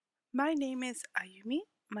My name is Ayumi.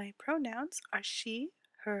 My pronouns are she,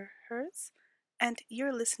 her, hers, and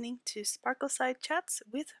you're listening to Sparkleside Chats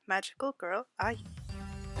with Magical Girl Ayumi.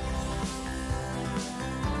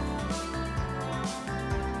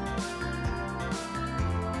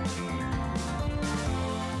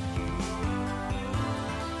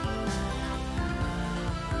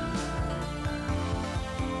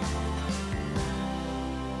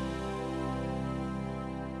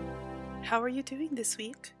 How are you doing this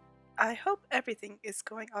week? I hope everything is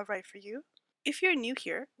going alright for you. If you're new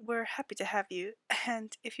here, we're happy to have you,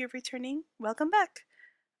 and if you're returning, welcome back.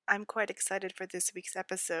 I'm quite excited for this week's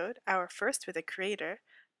episode, our first with a creator,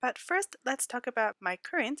 but first let's talk about my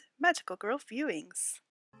current Magical Girl viewings.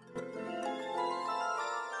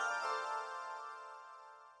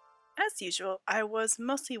 As usual, I was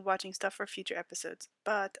mostly watching stuff for future episodes,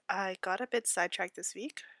 but I got a bit sidetracked this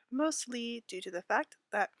week, mostly due to the fact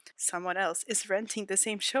that someone else is renting the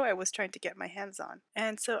same show I was trying to get my hands on,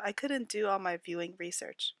 and so I couldn't do all my viewing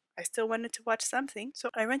research. I still wanted to watch something, so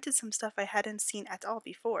I rented some stuff I hadn't seen at all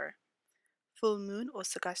before. Full Moon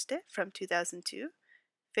Osugashite from 2002,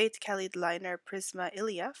 Fate Khalid Liner Prisma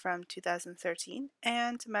Ilia from 2013,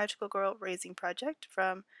 and Magical Girl Raising Project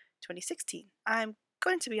from 2016. I'm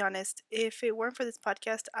going to be honest, if it weren't for this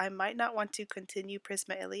podcast, I might not want to continue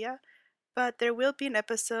Prisma Ilia, but there will be an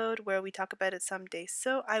episode where we talk about it someday,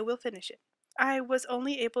 so I will finish it. I was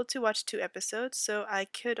only able to watch 2 episodes, so I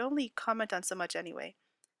could only comment on so much anyway.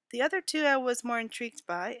 The other two I was more intrigued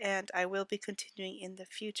by, and I will be continuing in the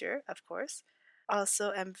future, of course.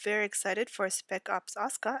 Also, I'm very excited for Spec Ops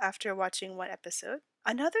Asuka after watching 1 episode.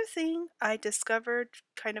 Another thing I discovered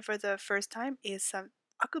kind of for the first time is some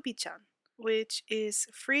Akubi-chan, which is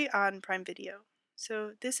free on Prime Video.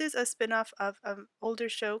 So this is a spin-off of an older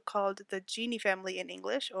show called The Genie Family in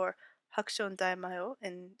English, or Hakushon Daimyo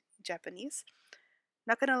in Japanese.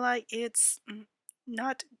 Not gonna lie, it's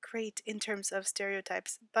not great in terms of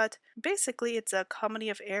stereotypes, but basically it's a comedy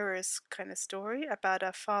of errors kind of story about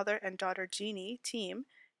a father and daughter genie team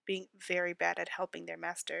being very bad at helping their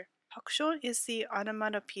master. Hakushon is the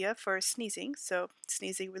onomatopoeia for sneezing, so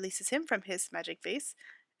sneezing releases him from his magic vase,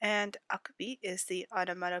 and Akubi is the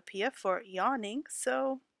onomatopoeia for yawning,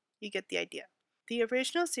 so you get the idea. The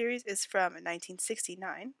original series is from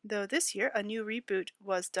 1969, though this year a new reboot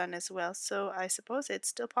was done as well, so I suppose it's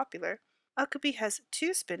still popular. Akubi has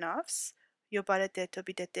 2 spin-offs, Yobarete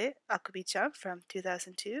Tobidete Akubi-chan from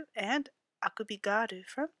 2002 and Akubi Garu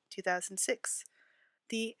from 2006.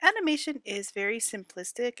 The animation is very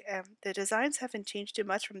simplistic and the designs haven't changed too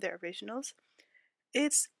much from their originals.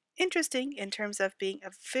 It's interesting in terms of being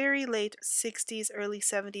a very late 60s, early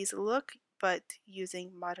 70s look, but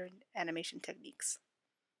using modern animation techniques.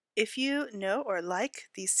 If you know or like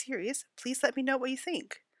these series, please let me know what you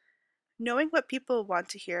think. Knowing what people want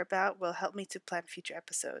to hear about will help me to plan future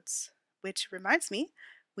episodes. Which reminds me,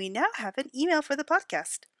 we now have an email for the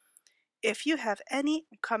podcast. If you have any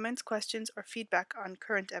comments, questions, or feedback on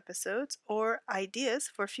current episodes or ideas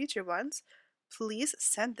for future ones, please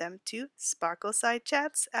send them to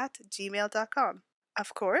sparklesidechats@gmail.com.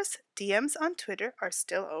 Of course, DMs on Twitter are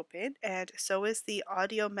still open, and so is the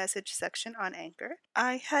audio message section on Anchor.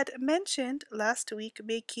 I had mentioned last week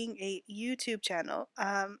making a YouTube channel.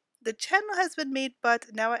 The channel has been made,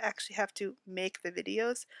 but now I actually have to make the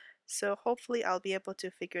videos, so hopefully I'll be able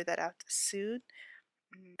to figure that out soon.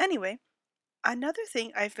 Anyway, another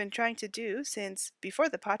thing I've been trying to do since before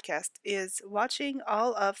the podcast is watching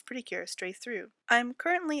all of Pretty Cure straight through. I'm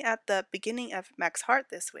currently at the beginning of Max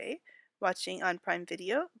Heart this way, watching on Prime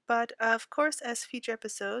Video, but of course, as future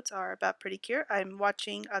episodes are about Pretty Cure, I'm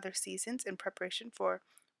watching other seasons in preparation for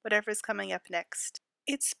whatever's coming up next.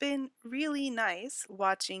 It's been really nice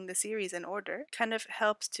watching the series in order. Kind of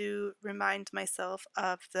helps to remind myself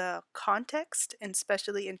of the context, and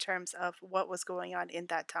especially in terms of what was going on in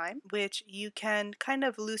that time, which you can kind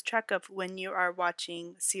of lose track of when you are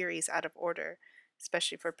watching series out of order,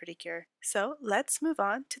 especially for Pretty Cure. So let's move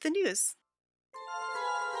on to the news.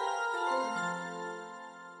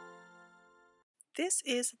 This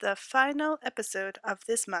is the final episode of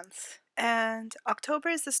this month, and October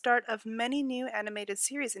is the start of many new animated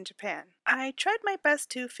series in Japan. I tried my best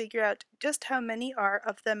to figure out just how many are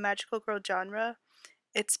of the magical girl genre.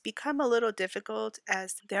 It's become a little difficult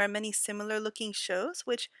as there are many similar looking shows,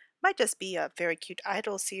 which might just be a very cute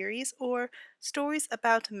idol series or stories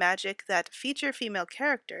about magic that feature female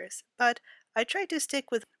characters, but I try to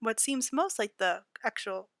stick with what seems most like the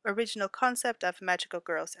actual original concept of magical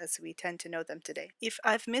girls as we tend to know them today. If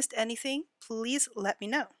I've missed anything, please let me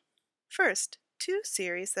know. First, 2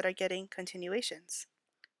 series that are getting continuations.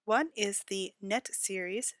 One is the net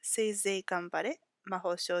series Seizei Ganbare,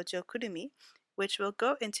 Maho Shoujo Kurumi, which will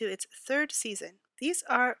go into its third season. These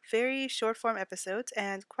are very short form episodes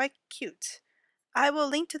and quite cute. I will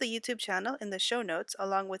link to the YouTube channel in the show notes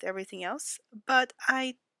along with everything else, but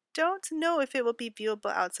I don't know if it will be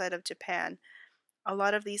viewable outside of Japan. A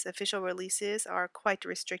lot of these official releases are quite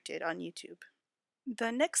restricted on YouTube.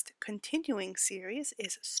 The next continuing series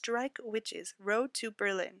is Strike Witches Road to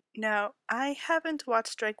Berlin. Now, I haven't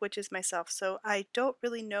watched Strike Witches myself, so I don't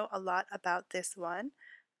really know a lot about this one.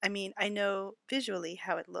 I mean, I know visually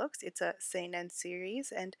how it looks. It's a seinen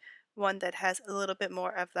series and one that has a little bit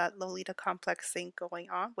more of that Lolita complex thing going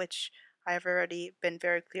on, which I've already been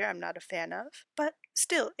very clear I'm not a fan of. But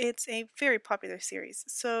still, it's a very popular series,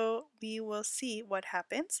 so we will see what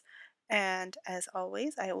happens. And as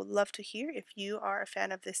always, I would love to hear if you are a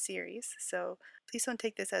fan of this series. So please don't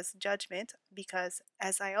take this as judgment because,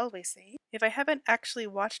 as I always say, if I haven't actually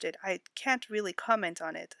watched it, I can't really comment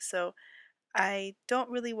on it. So I don't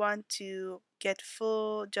really want to get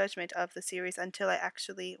full judgment of the series until I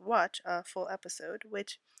actually watch a full episode,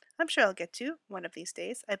 which I'm sure I'll get to one of these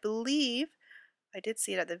days. I believe I did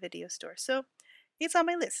see it at the video store, so it's on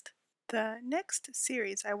my list. The next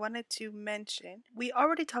series I wanted to mention, we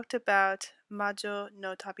already talked about Majo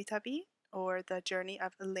no Tabi Tabi, or The Journey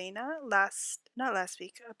of Elena, not last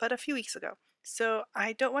week, but a few weeks ago. So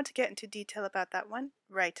I don't want to get into detail about that one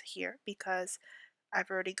right here because I've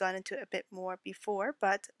already gone into it a bit more before,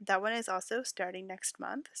 but that one is also starting next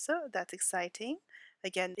month, so that's exciting.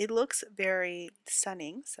 Again, it looks very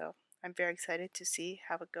stunning, so I'm very excited to see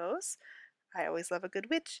how it goes. I always love a good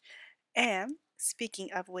witch. And speaking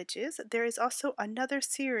of witches, there is also another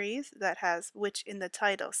series that has witch in the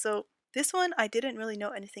title. So this one I didn't really know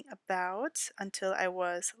anything about until I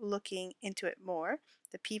was looking into it more.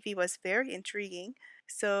 The PV was very intriguing.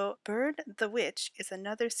 So Burn the Witch is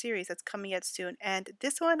another series that's coming out soon, and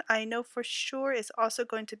this one I know for sure is also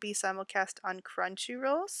going to be simulcast on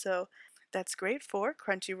Crunchyroll. So that's great for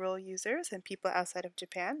Crunchyroll users and people outside of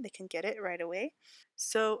Japan. They can get it right away.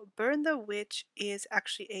 So, Burn the Witch is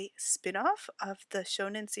actually a spin off of the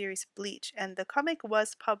shonen series Bleach, and the comic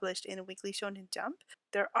was published in Weekly Shonen Jump.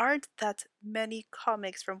 There aren't that many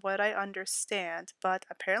comics from what I understand, but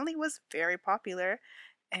apparently it was very popular.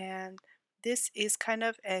 And this is kind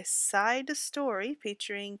of a side story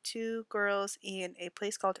featuring two girls in a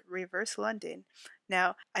place called Reverse London.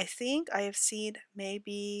 Now, I think I have seen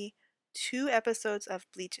maybe two episodes of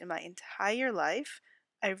Bleach in my entire life.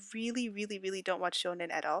 I really, really, really don't watch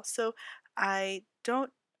shonen at all, so I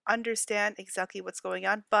don't understand exactly what's going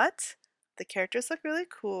on, but the characters look really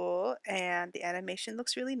cool and the animation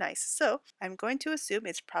looks really nice. So I'm going to assume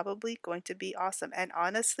it's probably going to be awesome. And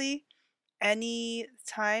honestly, any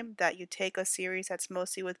time that you take a series that's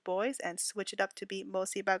mostly with boys and switch it up to be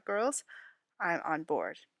mostly about girls, I'm on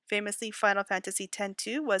board. Famously, Final Fantasy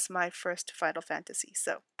X-2 was my first Final Fantasy,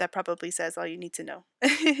 so that probably says all you need to know.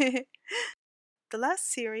 The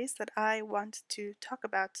last series that I want to talk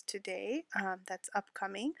about today, that's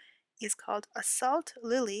upcoming, is called Assault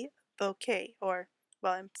Lily Bouquet, or,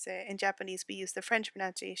 well, in Japanese we use the French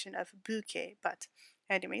pronunciation of bouquet, but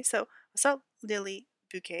anyway, so Assault Lily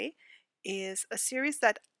Bouquet is a series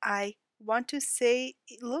that I want to say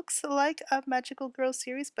it looks like a Magical Girl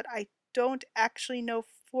series, but I don't actually know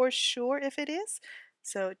for sure if it is,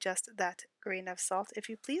 so just that grain of salt, if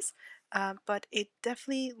you please. But it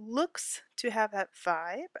definitely looks to have that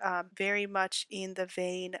vibe, very much in the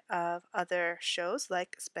vein of other shows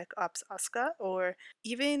like Spec Ops Asuka, or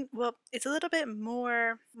even, well, it's a little bit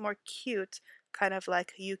more cute, kind of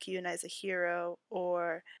like Yuki Yuna is a Hero,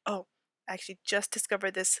 or, oh, I actually just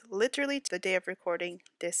discovered this literally the day of recording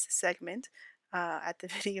this segment at the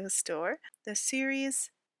video store. The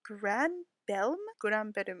series Gran Belm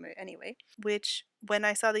anyway, which when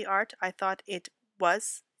I saw the art, I thought it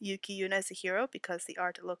was Yuki Yuna as a hero because the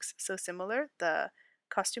art looks so similar, the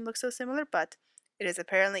costume looks so similar, but it is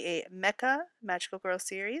apparently a mecha magical girl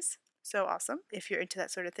series. So awesome if you're into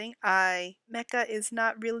that sort of thing. Mecha is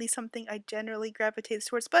not really something I generally gravitate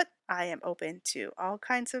towards, but I am open to all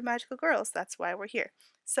kinds of magical girls. That's why we're here.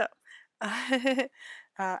 So,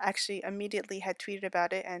 actually immediately had tweeted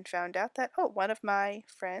about it and found out that, oh, one of my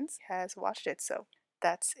friends has watched it. So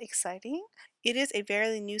that's exciting. It is a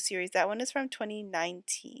fairly new series. That one is from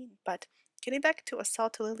 2019. But getting back to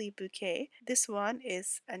Assault Lily Bouquet, this one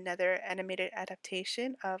is another animated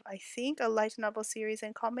adaptation of, I think, a light novel series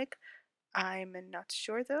and comic. I'm not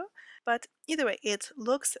sure though. But either way, it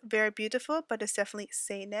looks very beautiful, but it's definitely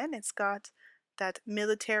seinen. It's got that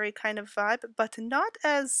military kind of vibe, but not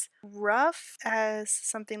as rough as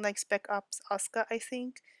something like Spec Ops Asuka, I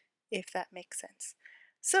think, if that makes sense.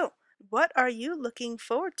 So, What are you looking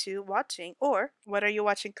forward to watching? Or what are you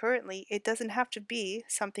watching currently? It doesn't have to be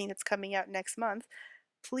something that's coming out next month.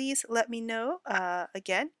 Please let me know.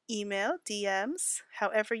 Again, email, DMs,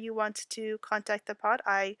 however you want to contact the pod.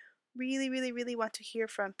 I really, really, really want to hear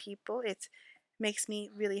from people. It makes me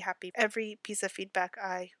really happy. Every piece of feedback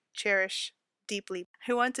I cherish deeply.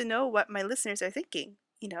 I want to know what my listeners are thinking.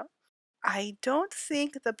 I don't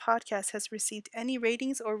think the podcast has received any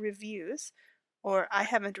ratings or reviews, or I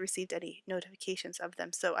haven't received any notifications of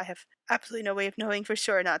them, so I have absolutely no way of knowing for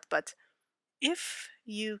sure or not. But if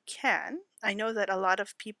you can, I know that a lot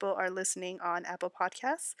of people are listening on Apple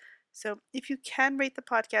Podcasts. So if you can rate the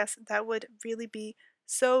podcast, that would really be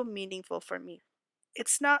so meaningful for me.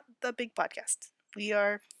 It's not the big podcast. We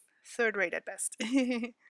are third rate at best.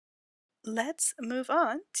 Let's move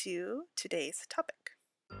on to today's topic.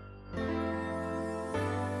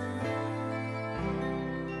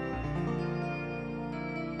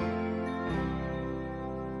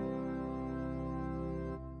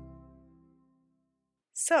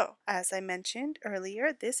 So, as I mentioned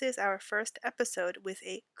earlier, this is our first episode with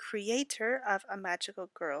a creator of a Magical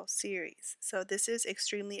Girl series. So, this is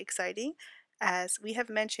extremely exciting. As we have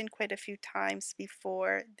mentioned quite a few times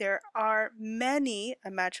before, there are many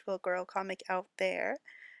a Magical Girl comic out there,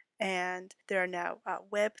 and there are now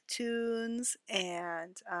webtoons,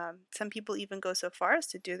 and some people even go so far as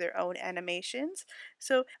to do their own animations.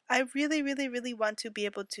 So I really, really, really want to be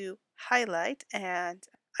able to highlight, and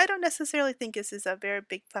I don't necessarily think this is a very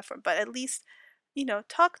big platform, but at least,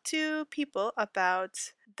 talk to people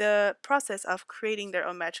about the process of creating their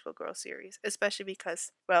own Magical Girl series, especially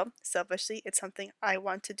because, well, selfishly, it's something I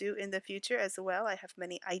want to do in the future as well. I have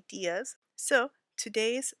many ideas. So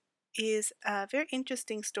today's is a very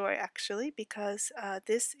interesting story actually, because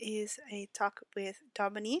this is a talk with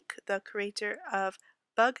Dominique, the creator of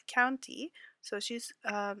Bug County. So she'll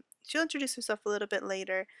introduce herself a little bit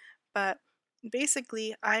later, but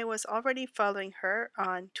basically I was already following her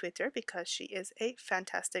on Twitter because she is a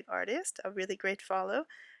fantastic artist, a really great follow.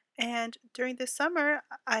 And during the summer,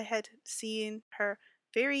 I had seen her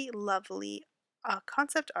very lovely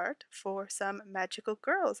concept art for some magical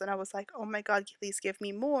girls. And I was like, oh my god, please give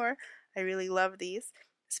me more. I really love these,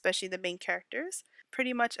 especially the main characters.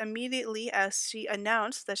 Pretty much immediately as she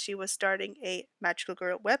announced that she was starting a Magical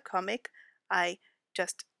Girl webcomic, I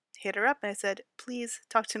just hit her up and I said, please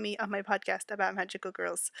talk to me on my podcast about magical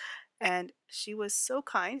girls. And she was so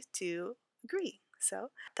kind to agree. So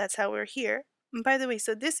that's how we're here. And by the way,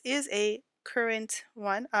 so this is a current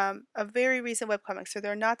one, a very recent webcomic. So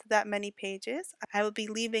there are not that many pages. I will be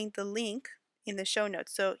leaving the link in the show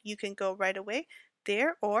notes. So you can go right away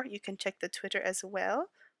there, or you can check the Twitter as well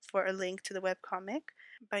for a link to the webcomic.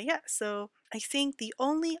 But yeah, so I think the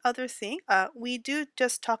only other thing, we do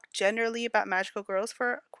just talk generally about magical girls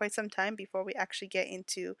for quite some time before we actually get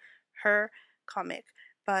into her comic.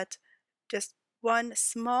 But just one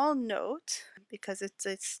small note, because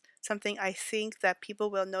it's something I think that people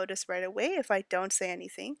will notice right away if I don't say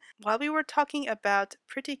anything. While we were talking about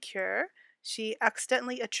Pretty Cure, she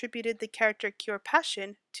accidentally attributed the character Cure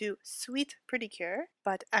Passion to Sweet Pretty Cure,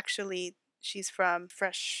 but actually she's from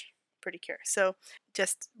Fresh Pretty Cure. So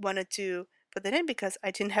just wanted to put that in because I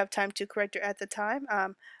didn't have time to correct her at the time.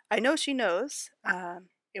 I know she knows.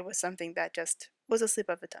 It was something that just was a slip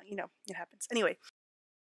of the tongue. It happens. Anyway,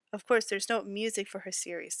 of course, there's no music for her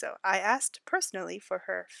series, so I asked personally for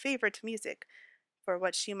her favorite music for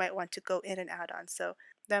what she might want to go in and out on. So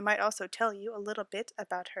that might also tell you a little bit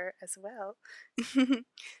about her as well.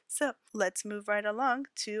 So let's move right along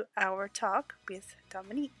to our talk with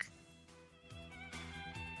Dominique.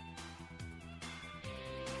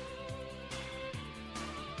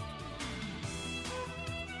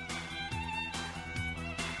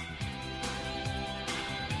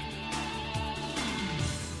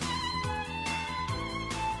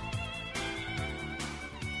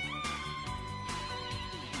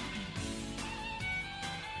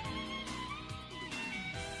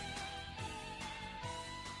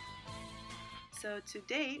 So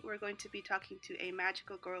today we're going to be talking to a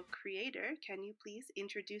magical girl creator. Can you please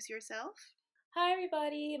introduce yourself? Hi,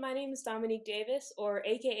 everybody. My name is Dominique Davis, or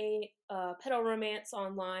AKA Petal Romance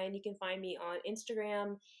online. You can find me on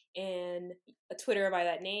Instagram and Twitter by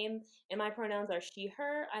that name. And my pronouns are she,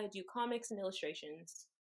 her. I do comics and illustrations.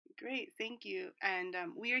 Great, thank you. And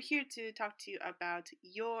we are here to talk to you about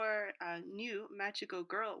your new Magical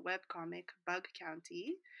Girl webcomic, Bug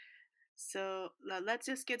County. So let's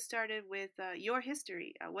just get started with your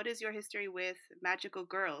history. What is your history with magical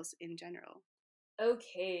girls in general?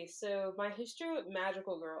 Okay, so my history with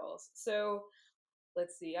magical girls. So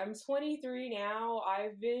let's see, I'm 23 now.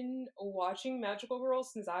 I've been watching Magical Girl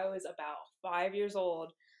since I was about 5 years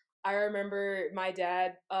old. I remember my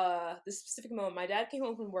dad, this specific moment, my dad came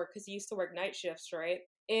home from work because he used to work night shifts, right?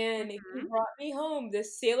 And he Hmm. brought me home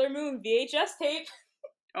this Sailor Moon VHS tape.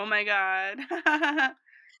 Oh my god.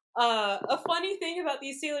 A funny thing about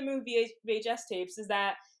these Sailor Moon VHS tapes is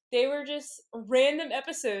that they were just random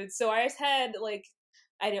episodes. So I just had like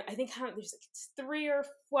I think there's like 3 or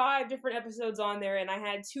 5 different episodes on there, and I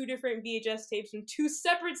had 2 different VHS tapes from 2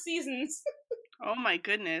 separate seasons. Oh my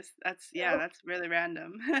goodness. Yeah, So that's really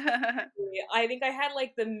random. I think I had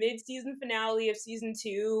like the mid-season finale of season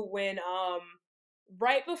 2 when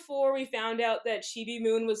right before we found out that Chibi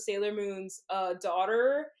Moon was Sailor Moon's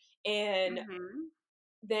daughter, and Hmm.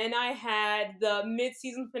 then I had the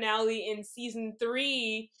mid-season finale in season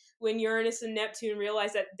 3 when Uranus and Neptune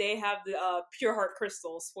realized that they have the pure heart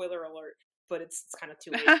crystals. Spoiler alert, but it's kind of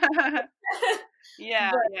too late.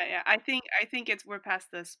 Yeah, But yeah, yeah. I think it's we're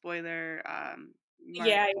past the spoiler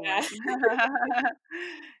mark yeah, for yeah.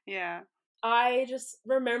 Yeah. I just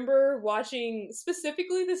remember watching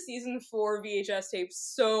specifically the season 4 VHS tapes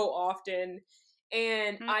so often,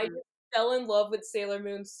 and I Hmm. just fell in love with Sailor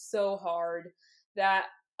Moon so hard that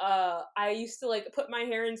I used to like put my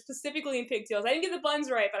hair in specifically in pigtails. I didn't get the buns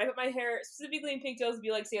right, but I put my hair specifically in pigtails to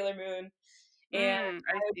be like Sailor Moon, and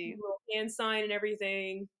I I would do see. a little hand sign and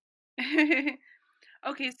everything.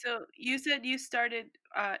 Okay, so you said you started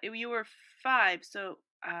you were 5, so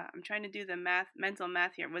I'm trying to do the mental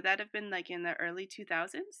math here. Would that have been like in the early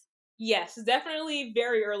 2000s? Yes, definitely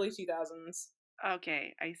very early 2000s.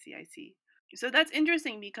 Okay, I see, I see. So that's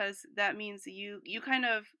interesting because that means you kind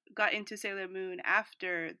of got into Sailor Moon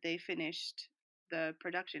after they finished the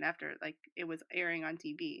production, after like it was airing on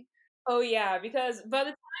TV. Oh yeah, because by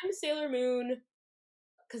the time Sailor Moon,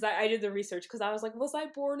 because I did the research, because I was like, was I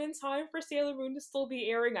born in time for Sailor Moon to still be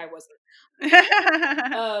airing? I wasn't.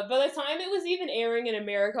 By the time it was even airing in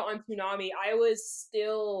America on Toonami, I was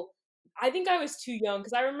still, I think I was too young,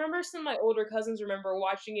 because I remember some of my older cousins remember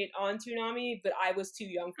watching it on Toonami, but I was too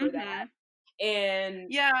young for Hmm. that. And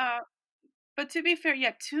Yeah, but to be fair,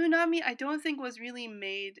 yeah, Toonami I don't think was really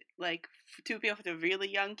made like to appeal to really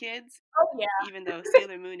young kids, oh yeah, even though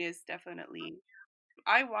Sailor Moon is definitely.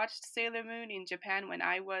 I watched Sailor Moon in Japan when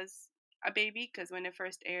I was a baby because when it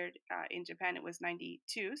first aired in Japan it was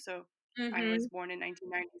 92, so I was hmm, born in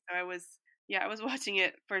 1990. So I was watching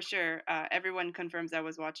it for sure. Everyone confirms I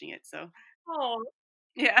was watching it, so oh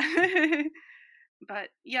yeah.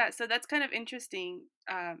 But yeah, so that's kind of interesting.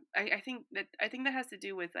 I think that has to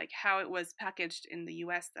do with like how it was packaged in the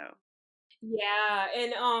US though. yeah,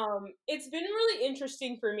 and it's been really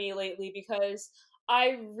interesting for me lately because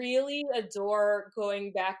I really adore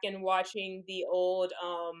going back and watching the old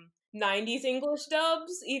 90s English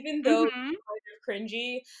dubs, even though Mhm.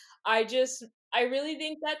 cringy. I just I really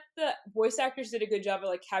think that the voice actors did a good job of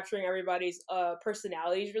like capturing everybody's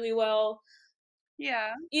personalities really well.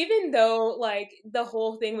 Yeah. Even though like the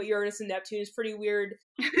whole thing with Uranus and Neptune is pretty weird,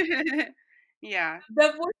 Yeah.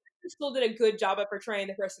 the voice actors still did a good job at portraying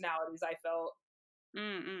the personalities, I felt.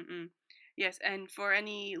 Mm-mm-mm. Yes, and for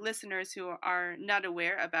any listeners who are not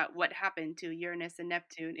aware about what happened to Uranus and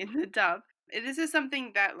Neptune in the dub, this is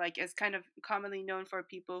something that like is kind of commonly known for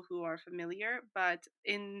people who are familiar. But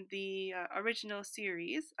in the original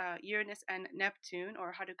series, Uranus and Neptune,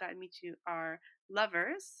 or Haruka and Michiru, are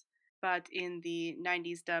lovers. But in the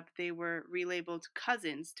 90s dub, they were relabeled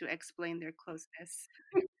cousins to explain their closeness.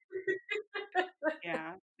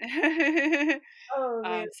 Yeah. Oh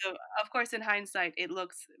man. So of course, in hindsight, it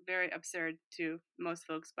looks very absurd to most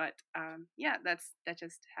folks, but yeah, that's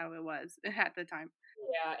just how it was at the time.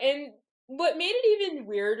 Yeah, and what made it even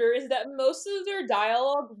weirder is that most of their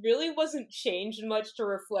dialogue really wasn't changed much to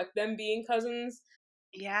reflect them being cousins.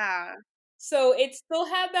 Yeah. So it still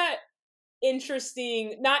had that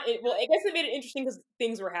interesting, not it, well, I guess it made it interesting because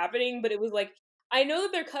things were happening, but it was like I know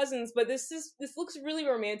that they're cousins, but this looks really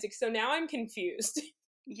romantic. So now I'm confused.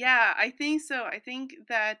 Yeah, I think so. I think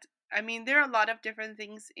that I mean there are a lot of different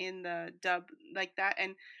things in the dub like that,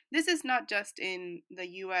 and this is not just in the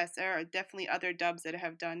US. There are definitely other dubs that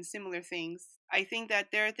have done similar things. I think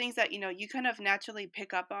that there are things that you kind of naturally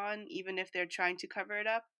pick up on even if they're trying to cover it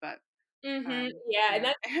up, but Yeah, and yeah.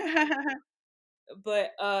 that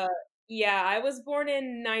but yeah, I was born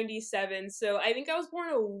in 97, so I think I was born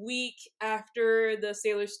a week after the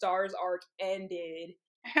Sailor Stars arc ended.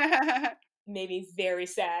 Made me very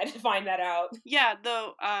sad to find that out. Yeah,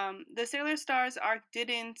 though the Sailor Stars arc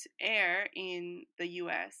didn't air in the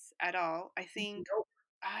US at all. I think Nope.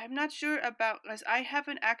 I'm not sure about as I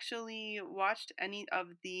haven't actually watched any of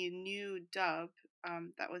the new dub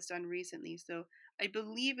that was done recently. So I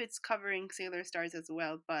believe it's covering Sailor Stars as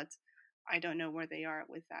well, but I don't know where they are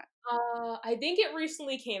with that. I think it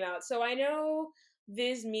recently came out. So I know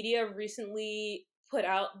Viz Media recently put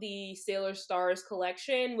out the Sailor Stars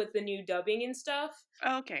collection with the new dubbing and stuff.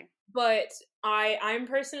 Oh, okay. But I'm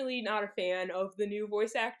personally not a fan of the new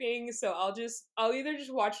voice acting, so I'll either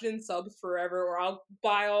just watch it in subs forever or I'll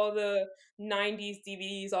buy all the 90s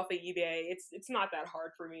DVDs off of eBay. It's not that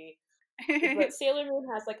hard for me. But Sailor Moon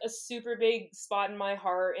has like a super big spot in my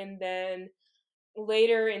heart, and then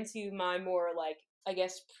later into my more like I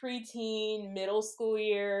guess preteen, middle school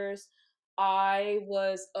years, I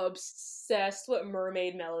was obsessed with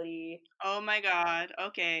Mermaid Melody. Oh my god.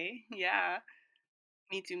 Okay. Yeah.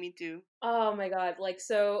 Me too, me too. Oh my god, like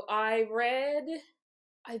so I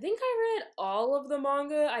think I read all of the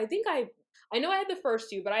manga. I know I had the first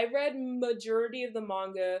two, but I read majority of the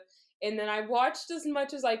manga and then I watched as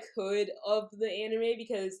much as I could of the anime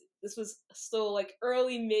because this was still like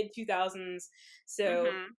early mid 2000s. So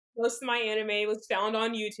Mhm. most of my anime was found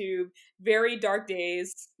on YouTube. Very dark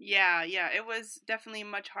days. Yeah, yeah. It was definitely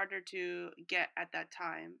much harder to get at that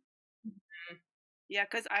time. Yeah,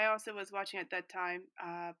 because I also was watching at that time,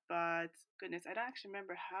 but goodness, I don't actually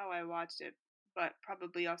remember how I watched it, but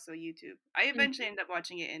probably also YouTube. I Mhm. eventually ended up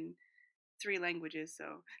watching it in three languages,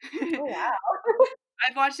 so Oh wow.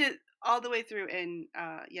 I've watched it all the way through in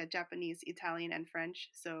yeah, Japanese, Italian, and French.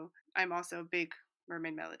 So I'm also a big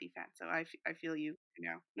Mermaid Melody fan. So I feel you, you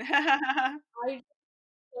know. I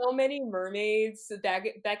so many mermaids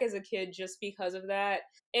back as a kid just because of that,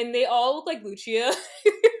 and they all look like Lucia.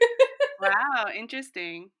 Wow,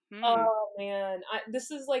 interesting. Hmm. Oh man,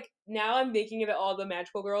 this is like now I'm thinking about all the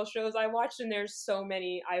magical girl shows I watched, and there's so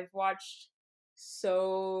many. I've watched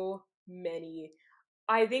so many.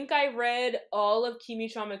 I think I read all of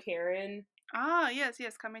Kimi-chama Karen. Ah, yes,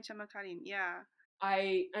 yes, Kame-chama Karin. Yeah.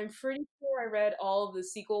 I'm pretty sure I read all of the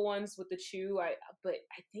sequel ones with the Chew. But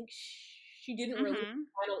I think she didn't release Mm-hmm. the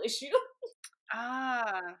final issue.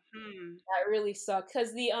 Ah, hmm. That really sucked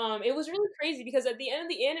because the it was really crazy because at the end of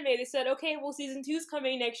the anime they said, okay, well season two's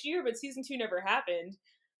coming next year, but season two never happened.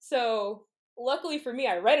 So luckily for me,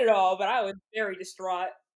 I read it all, but I was very distraught.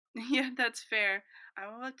 Yeah, that's fair. I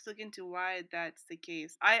will have to look into why that's the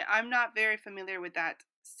case. I'm not very familiar with that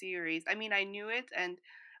series. I mean, I knew it, and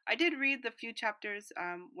I did read the few chapters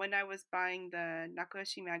when I was buying the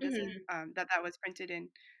Nakayoshi magazine Mhm. that was printed in.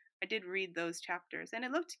 I did read those chapters, and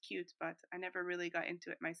it looked cute, but I never really got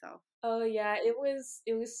into it myself. Oh yeah, it was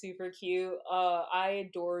super cute. I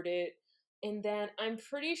adored it. And then I'm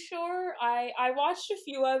pretty sure I watched a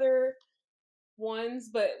few other ones,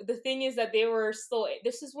 but the thing is that they were still.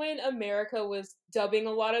 This is when America was dubbing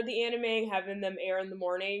a lot of the anime and having them air in the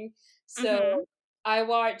morning. So Mm-hmm. I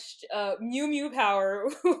watched Mew Mew Power,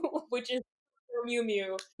 which is Mew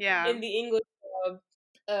Mew Yeah. in the English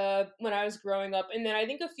dub when I was growing up, and then I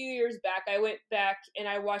think a few years back I went back and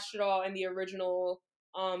I watched it all in the original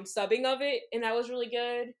subbing of it, and that was really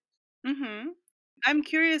good. Mm-hmm. I'm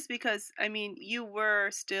curious because I mean, you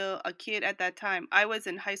were still a kid at that time. I was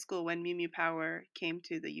in high school when Mew Mew Power came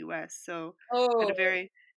to the U.S., so I had Oh,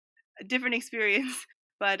 a different experience.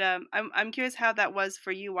 But I'm curious how that was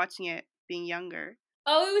for you watching it being younger.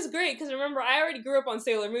 oh, it was great because remember I already grew up on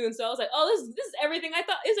Sailor Moon, so I was like, oh, this is everything I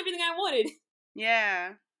thought. This is everything I wanted.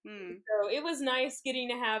 Yeah. Hmm. So it was nice getting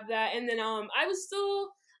to have that. And then I was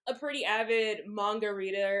still a pretty avid manga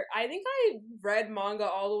reader. I think I read manga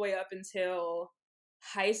all the way up until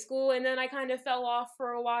high school, and then I kind of fell off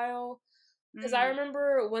for a while. Because I Mm.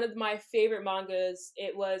 remember one of my favorite mangas.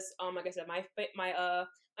 It was like I said, my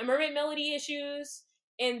Mermaid Melody issues,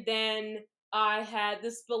 and then I had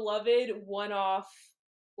this beloved one off,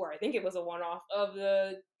 or I think it was a one off of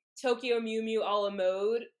the Tokyo Mew Mew a la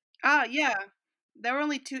mode. Ah, yeah. There were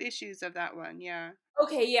only two issues of that one. Yeah.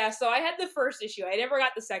 Okay, yeah, so I had the first issue. I never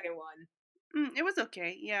got the second one. It was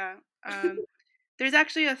okay. Yeah. There's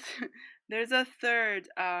actually there's a third.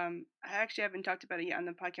 I actually haven't talked about it yet on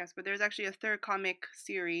the podcast, but there's actually a third comic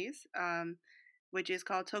series. Which is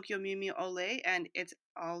called Tokyo Mew Mew Ole, and it's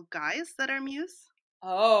all guys that are Mews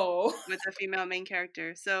Oh, with a female main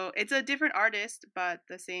character. So it's a different artist, but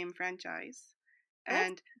the same franchise. that's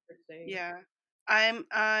And interesting. yeah,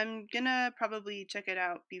 I'm gonna probably check it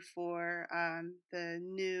out before the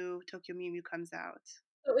new Tokyo Mew Mew comes out.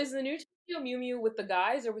 So is the new Tokyo Mew Mew with the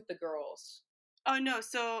guys or with the girls? Oh no,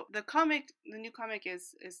 so the new comic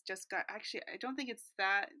is just got actually I don't think it's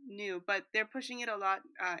that new, but they're pushing it a lot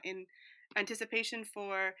in anticipation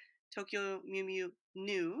for Tokyo Mew Mew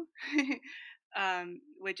New,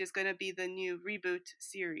 which is going to be the new reboot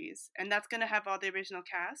series, and that's going to have all the original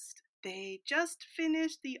cast. they just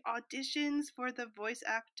finished the auditions for the voice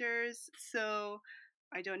actors, so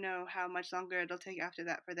I don't know how much longer it'll take after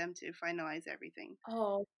that for them to finalize everything.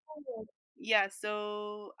 Oh, cool. Yeah,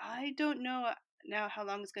 so I don't know now how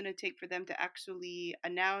long it's going to take for them to actually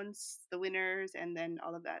announce the winners and then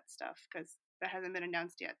all of that stuff because that hasn't been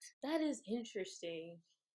announced yet. That is interesting.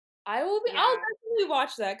 I'll Yeah. definitely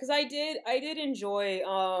watch that because I did enjoy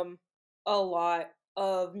a lot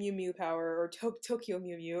of Mew Mew Power or Tokyo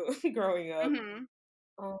Mew Mew growing up. Mhm.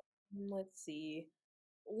 Um, let's see.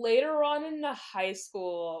 Later on in the high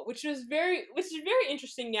school, which is very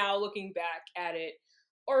interesting now looking back at it.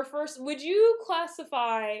 Or first, would you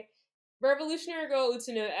classify Revolutionary Girl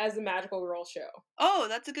Utena as a magical girl show? Oh,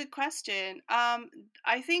 that's a good question.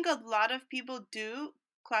 I think a lot of people do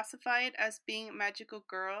classify it as being magical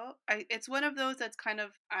girl. It's one of those that's kind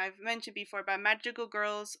of I've mentioned before, but magical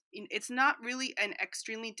girls, it's not really an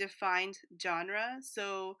extremely defined genre.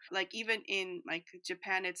 So, like even in like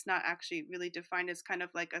Japan, it's not actually really defined as kind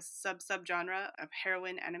of like a subgenre of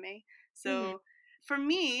heroine anime. Hmm. So, for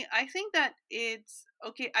me, I think that it's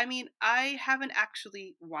okay. I mean, I haven't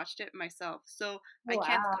actually watched it myself, so I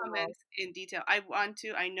can't Wow. comment in detail. I want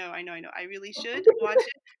to. I know. I really should watch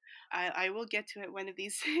it. I will get to it one of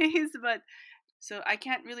these days, but so I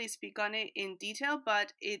can't really speak on it in detail,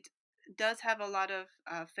 but it does have a lot of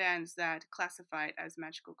fans that classify it as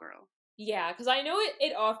magical girl. Yeah, because I know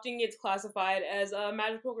it often gets classified as a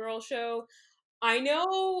magical girl show. I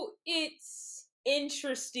know it's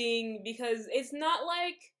interesting because it's not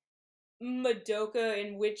like Madoka,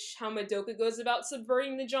 in which how Madoka goes about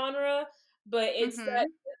subverting the genre, but it's that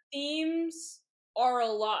Mhm. the themes are a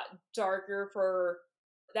lot darker for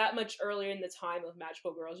that much earlier in the time of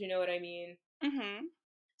magical girls. You know what I mean? Mhm.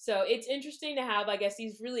 So it's interesting to have, I guess,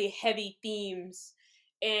 these really heavy themes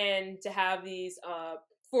and to have these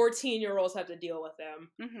 14-year-olds have to deal with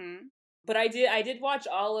them. Mhm. But I did watch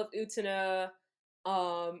all of Utena,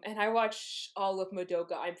 and I watched all of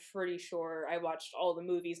Madoka. I'm pretty sure I watched all the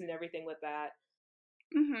movies and everything with that.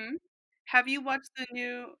 Mhm. Have you watched the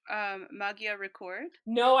new Magia Record?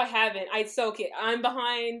 No, I haven't. I so okay. I'm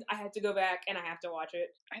behind. I have to go back and I have to watch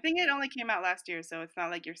it. I think it only came out last year, so it's not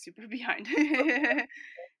like you're super behind. Um,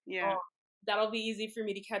 Yeah. that'll be easy for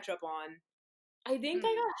me to catch up on. I think I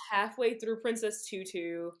Mm. got halfway through Princess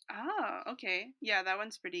Tutu. Oh, okay. Yeah, that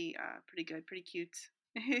one's pretty good, pretty cute.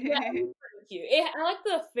 Yeah, it was pretty cute. I like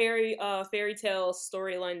the fairy tale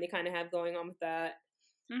storyline they kind of have going on with that.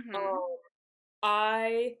 Mhm. Um,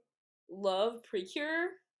 I love Precure,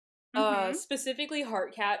 Mhm. specifically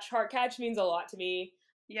Heartcatch. Heartcatch means a lot to me.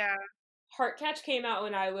 Yeah. Heartcatch came out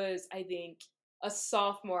when I was, I think, a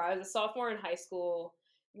sophomore. I was a sophomore in high school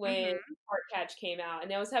when Mhm. Heartcatch came out,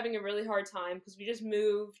 and I was having a really hard time because we just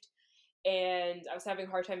moved, and I was having a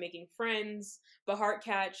hard time making friends. But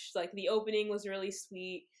Heartcatch, like the opening was really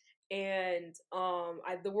sweet, and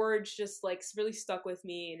the words just like really stuck with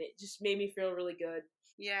me, and it just made me feel really good.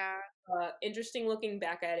 Yeah. Interesting looking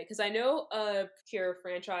back at it because I know Pure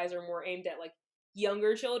franchise are more aimed at like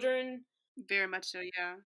younger children, Very much so,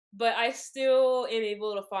 yeah. but I still am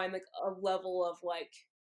able to find like a level of like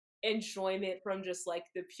enjoyment from just like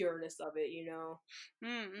the pureness of it, you know?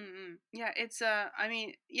 Mm. Yeah, it's I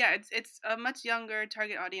mean, yeah, it's a much younger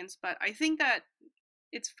target audience, but I think that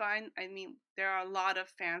it's fine. I mean, there are a lot of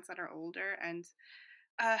fans that are older and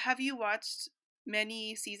have you watched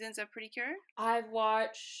many seasons of Pretty Cure? I've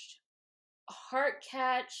watched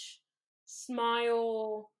Heartcatch,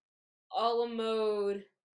 Smile, a la Mode.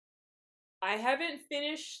 I haven't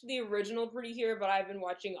finished the original Pretty Cure, but I've been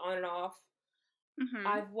watching on and off.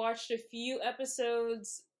 Mhm. I've watched a few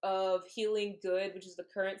episodes of Healing Good, which is the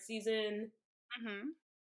current season, Mhm.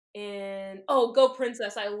 and oh, Go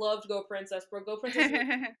Princess! I loved Go Princess, bro. Go Princess is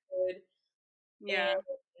good, Yeah.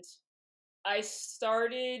 and I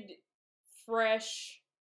started Fresh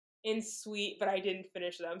and Sweet, but I didn't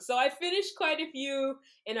finish them. So I finished quite a few,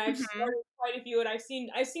 and I've Mhm. started quite a few, and I've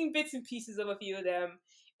seen bits and pieces of a few of them,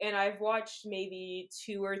 and I've watched maybe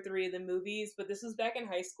two or three of the movies. But this was back in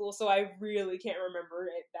high school, so I really can't remember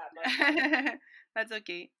it that much. That's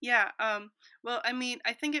okay. Yeah. Well, I mean,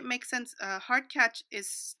 I think it makes sense. Heartcatch is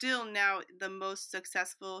still now the most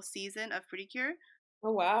successful season of Pretty Cure.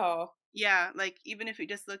 Oh wow. Yeah, like even if you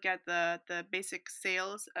just look at the basic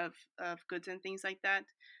sales of goods and things like that,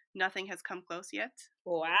 nothing has come close yet.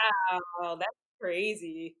 Wow, that's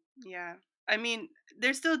crazy. Yeah. I mean,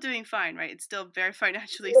 they're still doing fine, right? It's still very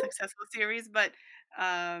financially successful series, but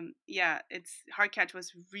yeah, it's Heartcatch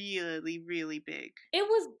was really big. It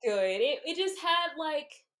was good. It just had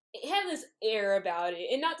like it had this air about it,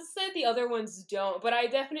 and not to say the other ones don't, but I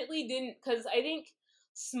definitely didn't because I think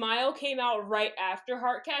Smile came out right after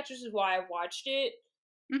Heartcatch, which is why I watched it.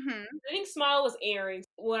 Mm-hmm. I think Smile was airing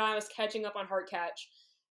when I was catching up on Heartcatch,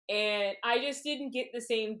 and I just didn't get the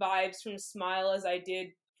same vibes from Smile as I did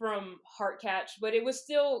from Heartcatch, but it was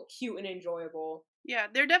still cute and enjoyable. Yeah,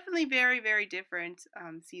 they're definitely very, very different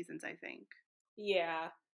seasons, I think. Yeah.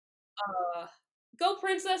 Uh, Go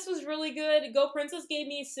Princess was really good. Go Princess gave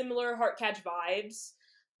me similar Heartcatch vibes.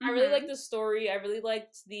 I really liked Mm-hmm. the story. I really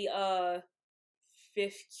liked the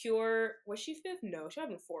fifth cure. Was she fifth? No, she might have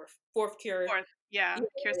been fourth. Fourth cure. Fourth, yeah, Yeah,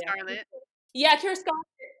 Kier yeah. Scarlet. Yeah, Kira Scott.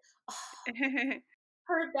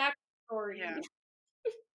 Her Yeah. backstory.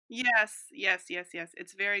 Yes, yes, yes, yes.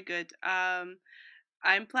 It's very good.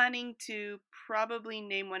 I'm planning to probably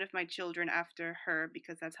name one of my children after her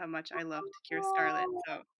because that's how much I loved Kier Scarlet. Oh,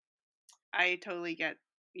 So I totally get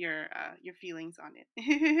your feelings on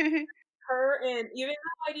it. her, and even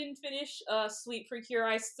though I didn't finish Sweet for Cure,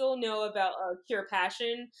 I still know about Cure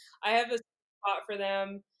Passion. I have a spot for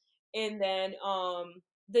them, and then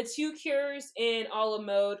the two cures in a la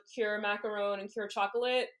mode, Cure Macaron and Cure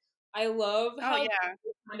Chocolate. I love Oh how yeah.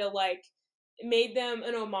 they kind of like made them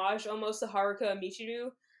an homage almost to Haruka and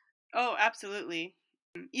Michiru. Oh, absolutely.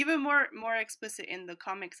 Even more explicit in the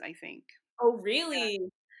comics, I think. Oh, Yeah. really?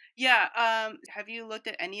 Yeah, have you looked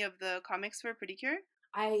at any of the comics for Pretty Cure?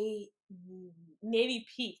 I maybe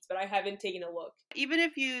peeked, but I haven't taken a look. Even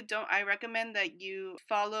if you don't, I recommend that you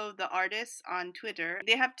follow the artists on Twitter.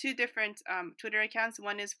 They have two different Twitter accounts.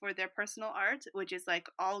 One is for their personal art, which is like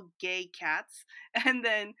all gay cats, and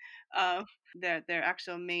then um, their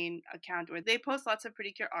actual main account where they post lots of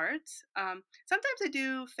pretty cute art. Sometimes they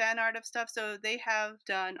do fan art of stuff. So they have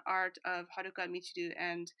done art of Haruka and Michiru,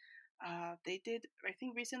 and they did. I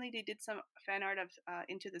think recently they did some fan art of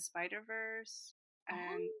Into the Spider Verse,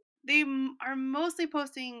 and Oh, they are mostly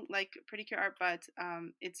posting like pretty cute art, but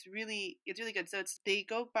it's really good. So they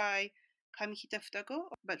go by Kamikita Futako,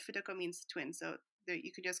 but Futako means twin, so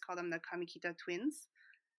you could just call them the Kamikita twins.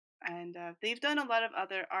 And they've done a lot of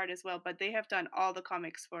other art as well, but they have done all the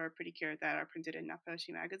comics for Pretty Cure that are printed in Nakatoshi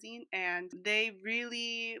magazine, and they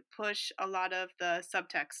really push a lot of the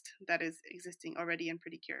subtext that is existing already in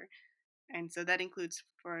Pretty Cure, and so that includes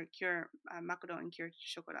for Cure Makoto and Cure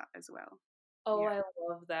Chocolat as well. oh, Yeah. I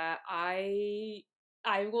love that. I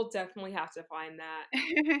will definitely have to find that.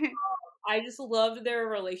 I just loved their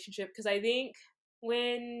relationship because I think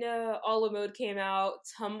when A la Mode came out,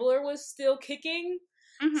 Tumblr was still kicking.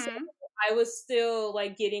 So Mhm. I was still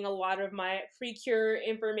like getting a lot of my pre-cure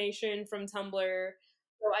information from Tumblr.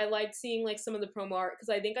 So I liked seeing like some of the promo art because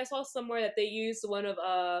I think I saw somewhere that they used one of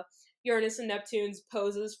Uranus and Neptune's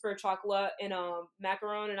poses for Chocolate and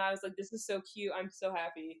Macaron, and I was like, this is so cute. I'm so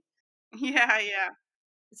happy. Yeah, yeah.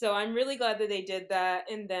 So I'm really glad that they did that.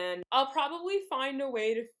 And then I'll probably find a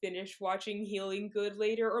way to finish watching Healing Good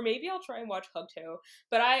later, or maybe I'll try and watch Hugto.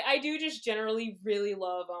 But I do just generally really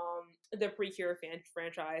love the Precure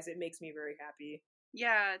franchise. It makes me very happy.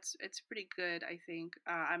 Yeah, it's pretty good, I think.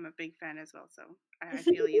 I'm a big fan as well, so I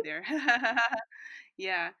feel you there.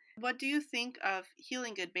 Yeah. What do you think of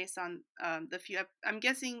Healing Good based on the few I'm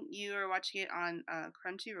guessing you are watching it on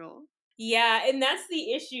Crunchyroll? Yeah, and that's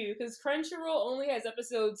the issue because Crunchyroll only has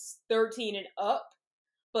episodes 13 and up,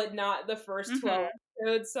 but not the first 12 Mhm.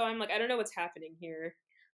 episodes. So I'm like, I don't know what's happening here,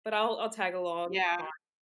 but I'll tag along. It's Yeah. fine.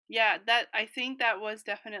 Yeah, that I think that was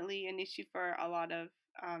definitely an issue for a lot of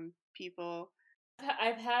people.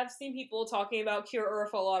 I've have seen people talking about Cure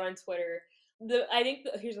Earth a lot on Twitter. I think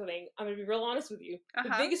here's the thing. I'm gonna be real honest with you. The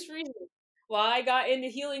Uh-huh. biggest reason why I got into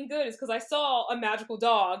Healing Good is because I saw a magical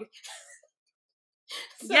dog.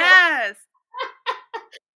 So Yes.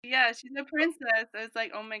 Yeah, she's a princess. It's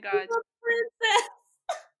like, "Oh my I'm God." a princess.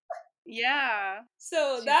 Yeah.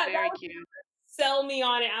 So She's that very cute. sell me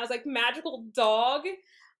on it. I was like, magical dog.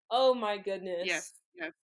 Oh my Yes. goodness.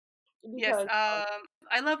 Yes. Yes, Because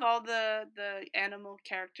I love all the animal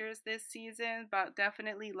characters this season, but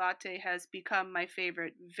definitely Latte has become my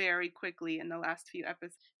favorite very quickly in the last few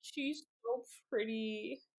episodes. she's so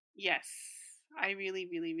pretty. Yes, I really,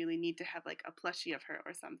 really, really need to have like a plushie of her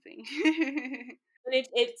or something. And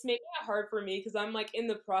it's making it hard for me because I'm like in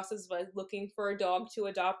the process of like looking for a dog to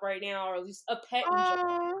adopt right now, or at least a pet in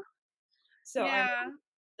general. Oh, So I'm yeah.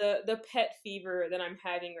 the pet fever that I'm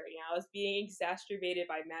having right now is being exacerbated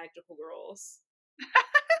by magical girls.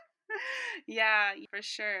 Yeah, for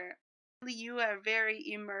sure. You are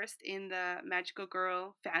very immersed in the Magical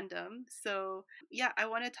Girl fandom. So, yeah, I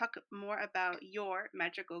want to talk more about your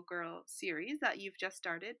Magical Girl series that you've just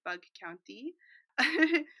started, Bug County.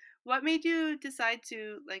 What made you decide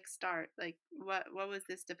to like start? Like what was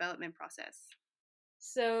this development process?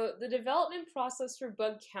 So the development process for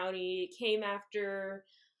Bug County came after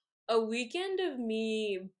a weekend of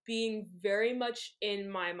me being very much in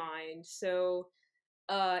my mind. So,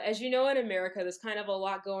 as you know, in America, there's kind of a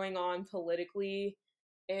lot going on politically,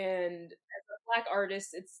 and as a Black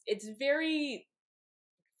artist, it's very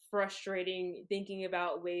frustrating thinking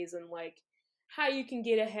about ways and like how you can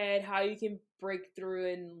get ahead, how you can break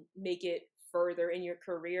through and make it further in your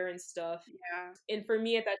career and stuff. Yeah. And for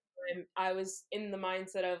me at that time, I was in the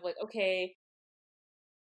mindset of like, okay,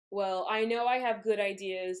 well, I know I have good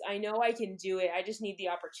ideas. I know I can do it. I just need the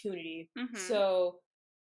opportunity. Mhm. So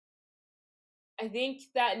I think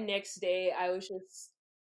that next day I think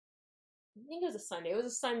it was a Sunday. It was a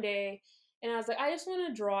Sunday. And I was like, I just want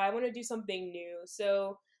to draw. I want to do something new.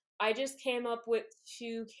 So I just came up with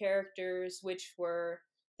two characters, which were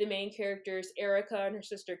the main characters, Erica and her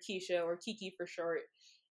sister Keisha, or Kiki for short.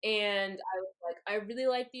 And I was like, I really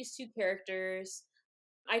like these two characters.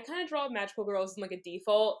 I kind of draw magical girls in like a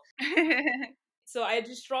default. So I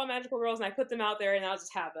just draw magical girls and I put them out there and I'll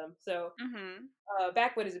just have them. So Mhm.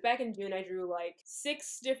 back what is it? Back in June, I drew like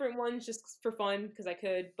six different ones just for fun because I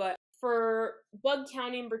could. But for Bug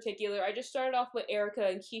County in particular, I just started off with Erica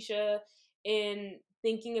and Keisha in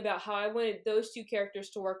thinking about how I wanted those two characters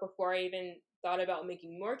to work before I even thought about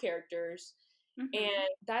making more characters. And Mhm.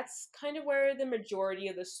 that's kind of where the majority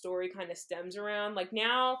of the story kind of stems around. Like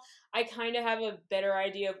now, I kind of have a better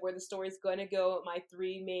idea of where the story's going to go, what my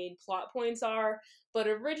three main plot points are. But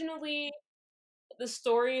originally, the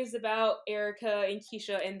story is about Erica and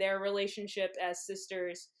Keisha and their relationship as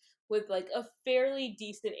sisters with like a fairly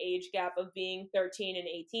decent age gap of being 13 and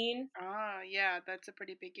 18. Ah, yeah, that's a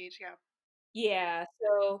pretty big age gap. Yeah,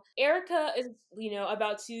 so Erica is,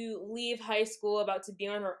 about to leave high school, about to be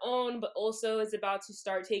on her own, but also is about to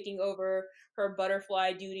start taking over her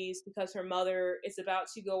butterfly duties because her mother is about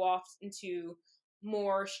to go off into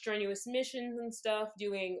more strenuous missions and stuff,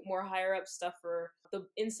 doing more higher up stuff for the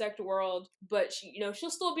insect world. But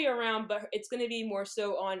she'll still be around, but it's going to be more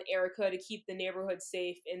so on Erica to keep the neighborhood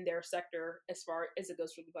safe in their sector as far as it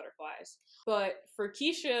goes for the butterflies. But for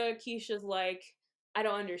Keisha's like, I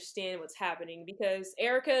don't understand what's happening because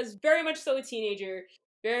Erica is very much so a teenager.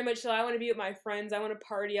 Very much so, I want to be with my friends. I want to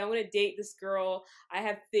party. I want to date this girl. I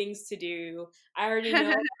have things to do. I already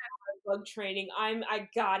know bug training. I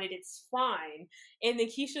got it. It's fine. And then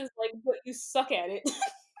Keisha's like, but you suck at it.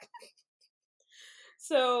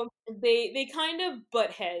 So they kind of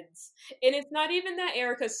butt heads. And it's not even that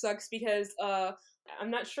Erica sucks because I'm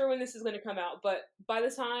not sure when this is going to come out, but by the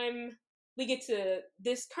time we get to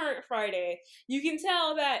this current Friday, you can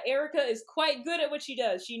tell that Erica is quite good at what she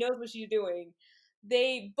does. She knows what she's doing.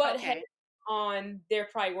 They butt heads Okay. on their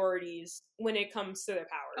priorities when it comes to their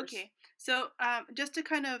powers. Okay. So, just to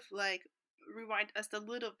kind of like rewind us a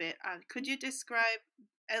little bit, could you describe,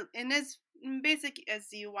 in as basic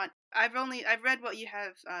as you want? I've read what you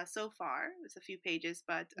have so far. It's a few pages,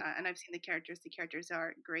 but and I've seen the characters. The characters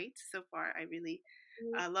are great so far. I really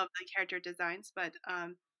love the character designs. But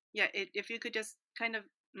yeah, if you could just kind of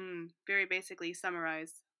very basically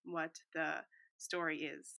summarize what the story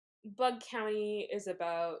is. Bug County is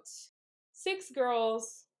about six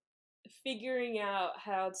girls figuring out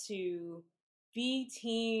how to be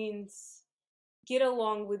teens, get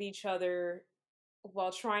along with each other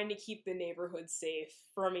while trying to keep the neighborhood safe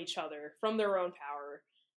from each other, from their own power.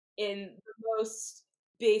 In the most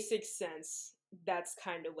basic sense, that's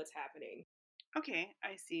kind of what's happening. Okay,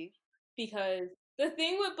 I see. Because the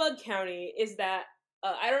thing with Bug County is that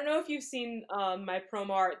I don't know if you've seen my promo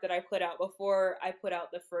art that I put out before I put out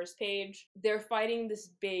the first page. They're fighting this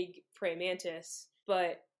big praying mantis,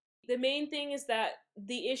 but the main thing is that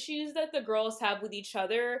the issues that the girls have with each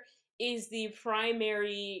other is the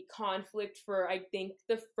primary conflict for I think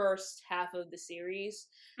the first half of the series.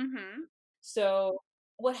 Mm-hmm. So,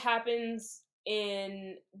 what happens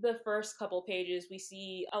in the first couple pages, we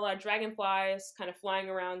see a lot of dragonflies kind of flying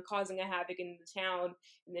around, causing a havoc in the town,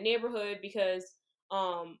 in the neighborhood, because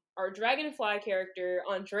our dragonfly character,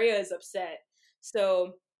 Andrea, is upset.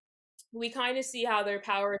 So, we kind of see how their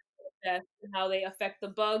powers manifest and how they affect the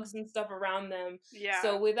bugs and stuff around them. Yeah.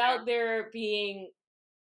 So, without there being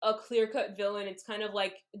a clear cut villain, it's kind of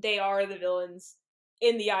like they are the villains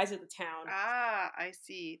in the eyes of the town. Ah, I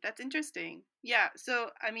see. That's interesting. Yeah, so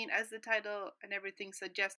I mean, as the title and everything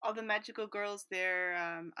suggests, all the magical girls,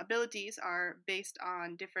 their abilities are based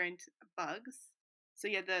on different bugs. So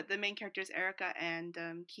yeah, the main characters, Erica and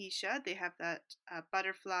Keisha, they have that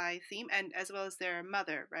butterfly theme, and as well as their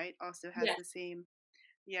mother, right, also has Yes. the same.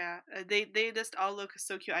 Yeah, they just all look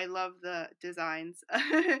so cute. I love the designs.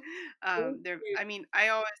 Thank They're you. I mean, I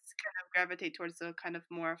always kind of gravitate towards the kind of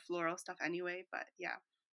more floral stuff anyway, but yeah,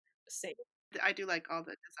 Same. I do like all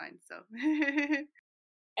the designs, so.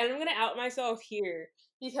 And I'm gonna out myself here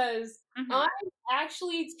because Mhm. I'm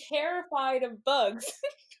actually terrified of bugs.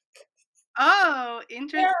 Oh,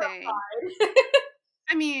 interesting. Terrified.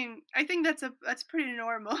 I mean, I think that's pretty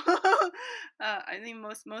normal. I think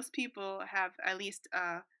most people have at least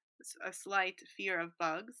a slight fear of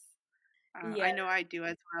bugs. Yeah. I know I do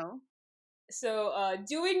as well. So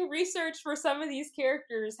doing research for some of these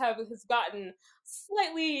characters have has gotten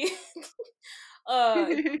slightly at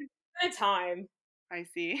a time. I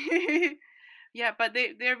see. Yeah, but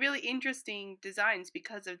they're really interesting designs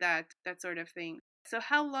because of that sort of thing. So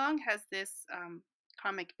how long has this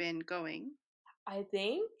comic been going? I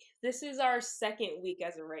think this is our second week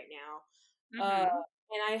as of right now. Mm-hmm.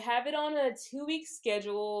 And I have it on a 2 week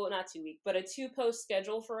schedule, not 2 week, but a two post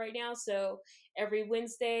schedule for right now. So every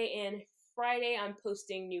Wednesday and Friday, I'm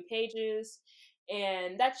posting new pages.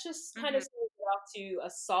 And that's just kind Mm-hmm. of starting it off to a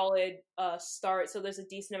solid start. So there's a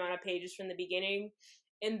decent amount of pages from the beginning.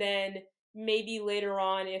 And then maybe later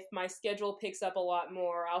on, if my schedule picks up a lot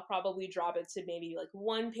more, I'll probably drop it to maybe like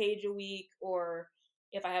one page a week, or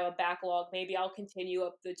if I have a backlog, maybe I'll continue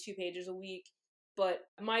up the 2 pages a week. But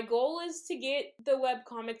my goal is to get the web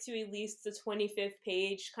comic to at least the 25th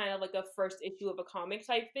page, kind of like a first issue of a comic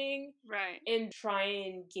type thing, Right. and try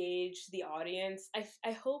and gauge the audience.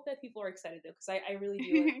 I hope that people are excited though, because I really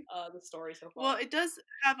do like the story so Well, far. it does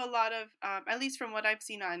have a lot of, at least from what I've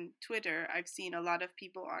seen on Twitter, I've seen a lot of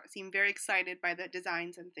people seem very excited by the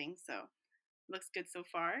designs and things. So looks good so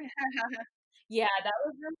far. Yeah, that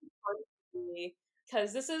was really fun for me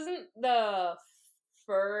because this isn't the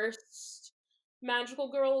first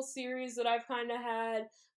Magical Girls series that I've kind of had,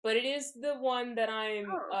 but it is the one that I'm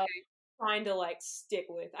Oh, okay. trying to like stick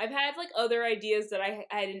with. I've had like other ideas that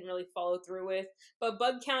I didn't really follow through with, but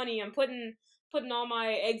Bug County, I'm putting all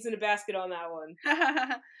my eggs in a basket on that one.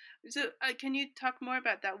 So, can you talk more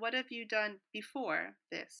about that? What have you done before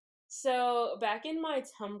this? So back in my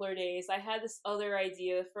Tumblr days, I had this other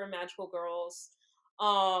idea for Magical Girls,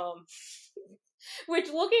 um, which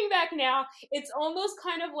looking back now, it's almost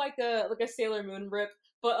kind of like a Sailor Moon rip,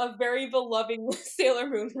 but a very beloved Sailor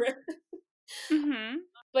Moon rip. Mm-hmm.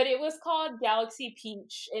 But it was called Galaxy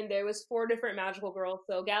Peach, and there was four different magical girls.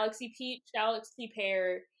 So Galaxy Peach, Galaxy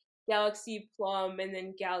Pear, Galaxy Plum, and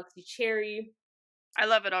then Galaxy Cherry. I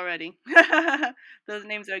love it already. Those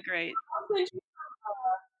names are great. I'll send you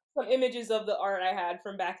some images of the art I had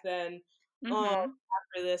from back then. Mm-hmm.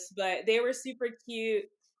 After this, but they were super cute,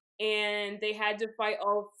 and they had to fight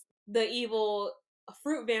all the evil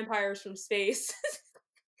fruit vampires from space.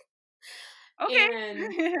 And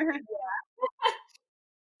Okay.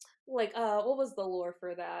 like, what was the lore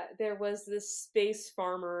for that? There was this space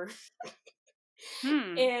farmer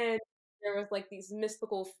Hmm. and there was like these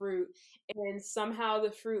mystical fruit, and somehow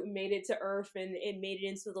the fruit made it to earth and it made it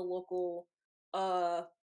into the local uh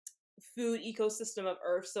food ecosystem of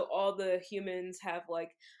earth, so all the humans have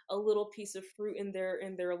like a little piece of fruit in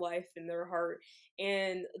their life, in their heart,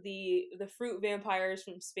 and the fruit vampires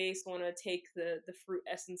from space want to take the fruit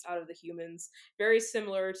essence out of the humans, very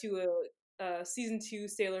similar to a season 2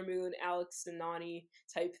 Sailor Moon Alex and Nani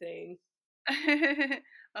type thing.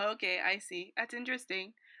 Okay, I see. That's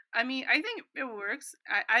interesting. I mean, I think it works.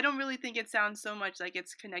 I don't really think it sounds so much like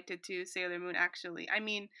it's connected to Sailor Moon, actually. I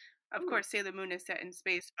mean, of course, Sailor Moon is set in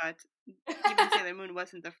space, but even Sailor Moon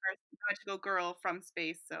wasn't the first magical girl from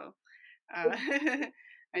space, so I think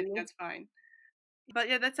Exactly. that's fine. But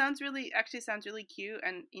yeah, that sounds really actually sounds really cute,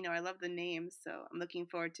 and I love the names, so I'm looking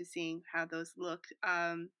forward to seeing how those look.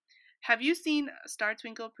 Have you seen Star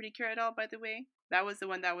Twinkle Pretty Cure at all, by the way? That was the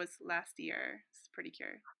one that was last year. It's Pretty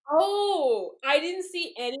Cure. Oh, I didn't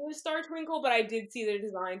see any of Star Twinkle, but I did see their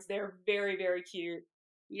designs. They're very, very cute.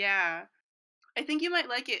 Yeah, I think you might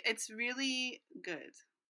like it. It's really good.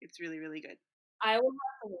 It's really, really good. I will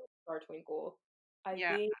have to watch Star Twinkle. I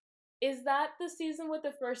Yeah. think, is that the season with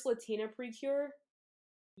the first Latina precure?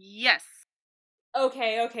 Yes.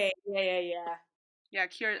 Okay, okay, yeah, yeah, yeah. Yeah,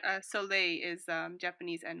 Cure Soleil is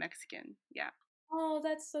Japanese and Mexican. Yeah. Oh,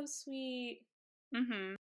 that's so sweet.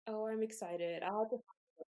 Mhm. Oh, I'm excited. I'll have to.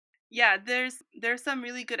 Yeah, there's some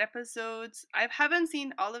really good episodes. I haven't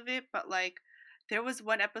seen all of it, but like there was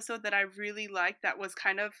one episode that I really liked that was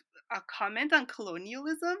kind of a comment on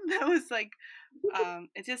colonialism. That was like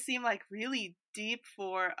it just seemed like really deep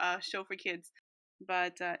for a show for kids.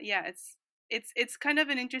 But yeah, it's kind of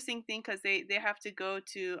an interesting thing because they have to go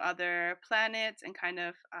to other planets and kind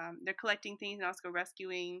of they're collecting things and also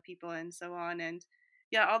rescuing people and so on, and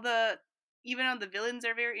Yeah, all the even on the villains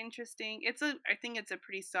are very interesting. I think it's a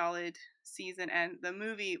pretty solid season, and the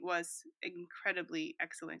movie was incredibly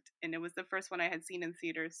excellent. And it was the first one I had seen in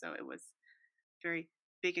theaters, so it was a very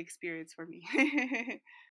big experience for me.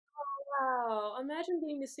 Wow, imagine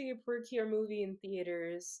getting to see a Purkier movie in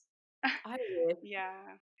theaters. I wish.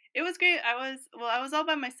 Yeah. It was great. I was all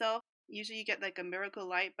by myself. Usually you get like a Miracle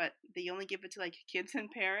Light, but they only give it to like kids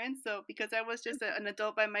and parents. So because I was just an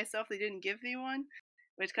adult by myself, they didn't give me one,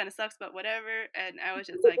 which kind of sucks, but whatever. And I was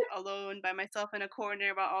just like alone by myself in a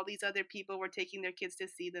corner while all these other people were taking their kids to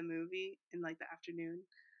see the movie in like the afternoon.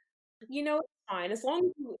 You know, it's fine as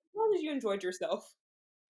long as you enjoyed yourself.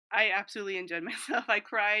 I absolutely enjoyed myself. I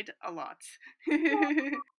cried a lot.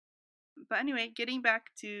 But anyway, getting back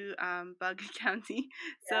to Bug County.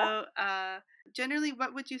 Yeah. So, generally,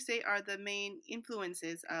 what would you say are the main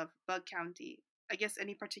influences of Bug County? I guess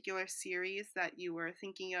any particular series that you were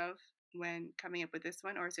thinking of when coming up with this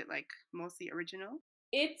one, or is it like mostly original?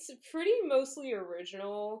 It's pretty mostly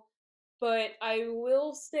original, but I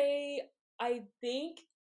will say I think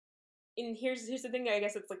and here's the thing, I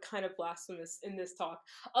guess it's like kind of blasphemous in this talk.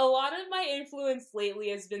 A lot of my influence lately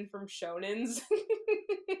has been from shonens.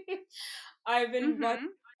 I've been watching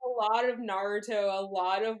Mm-hmm. a lot of Naruto, a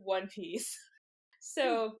lot of One Piece.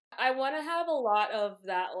 So I want to have a lot of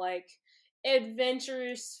that like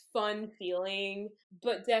adventurous, fun feeling,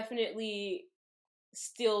 but definitely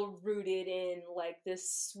still rooted in like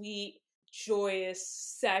this sweet, joyous,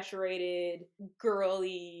 saturated,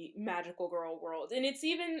 girly, magical girl world. And it's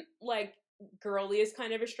even like girly is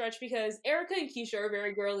kind of a stretch because Erica and Keisha are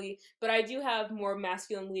very girly, but I do have more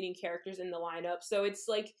masculine leading characters in the lineup. So it's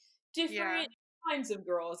like Yeah. different kinds of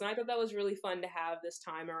girls. And I thought that was really fun to have this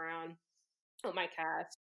time around with my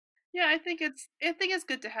cast. Yeah, I think it's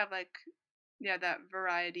good to have like yeah, that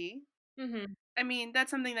variety. Hmm. I mean,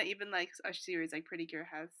 that's something that even like a series like Pretty Cure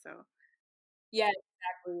has, so Yeah,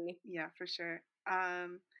 exactly. yeah, for sure.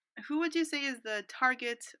 Who would you say is the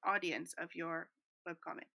target audience of your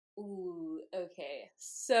webcomic? Ooh, okay.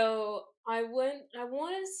 So I want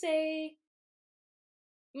to say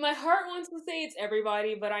my heart wants to say it's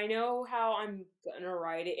everybody, but I know how I'm gonna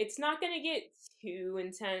write it. It's not gonna get too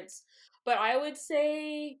intense, but I would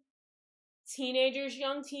say teenagers,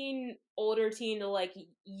 young teen, older teen to like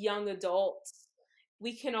young adults.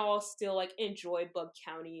 We can all still like enjoy Bug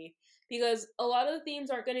County because a lot of the themes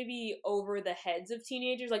aren't going to be over the heads of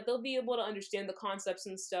teenagers. Like they'll be able to understand the concepts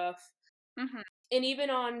and stuff. Hmm. And even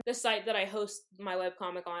on the site that I host my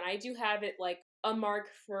webcomic on, I do have it like a mark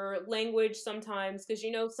for language sometimes because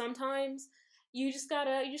you know sometimes you just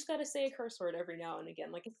gotta say a curse word every now and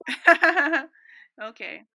again. Like it's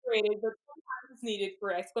Okay. rated, but sometimes it's needed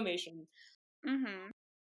for exclamation. Hmm.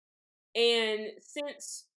 And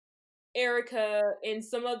since Erica and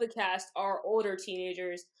some of the cast are older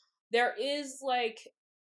teenagers, there is like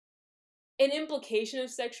an implication of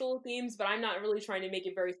sexual themes, but I'm not really trying to make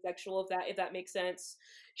it very sexual if that makes sense.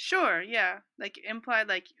 Sure, yeah. Like implied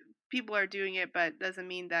like people are doing it, but doesn't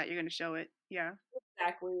mean that you're gonna show it. Yeah.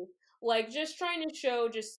 Exactly. Like just trying to show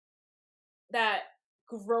just that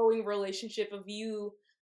growing relationship of you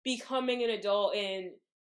becoming an adult and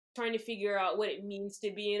trying to figure out what it means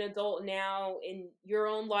to be an adult now in your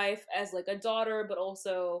own life as like a daughter, but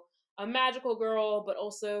also a magical girl, but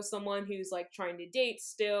also someone who's like trying to date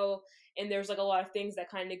still. And there's like a lot of things that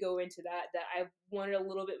kind of go into that I wanted a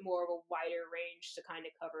little bit more of a wider range to kind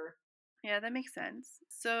of cover. Yeah, that makes sense.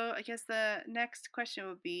 So I guess the next question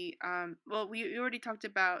would be, well, we already talked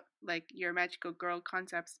about like your magical girl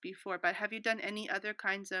concepts before, but have you done any other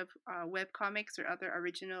kinds of web comics or other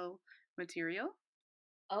original material?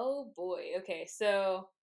 Oh boy. Okay. So,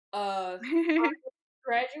 I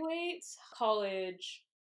graduate college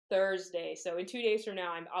Thursday. So in 2 days from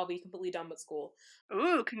now, I'll be completely done with school.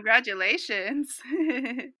 Ooh, congratulations.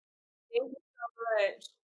 Thank you so much.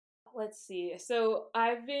 Let's see. So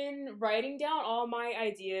I've been writing down all my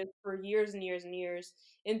ideas for years and years and years.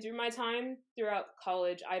 And through my time throughout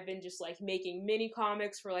college, I've been just like making mini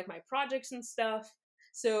comics for like my projects and stuff.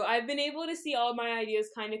 So I've been able to see all my ideas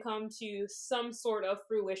kind of come to some sort of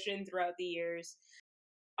fruition throughout the years.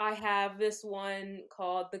 I have this one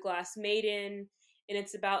called The Glass Maiden, and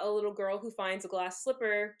it's about a little girl who finds a glass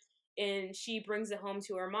slipper and she brings it home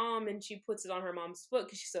to her mom and she puts it on her mom's foot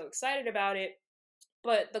because she's so excited about it.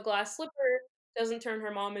 But the glass slipper doesn't turn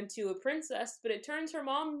her mom into a princess, but it turns her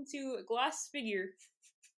mom into a glass figure.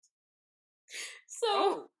 So,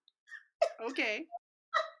 Oh, okay.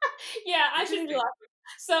 yeah, I shouldn't be Interesting. laughing.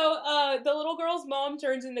 So the little girl's mom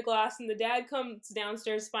turns into glass, and the dad comes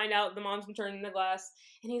downstairs to find out the mom's been turned into glass.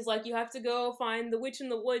 And he's like, "You have to go find the witch in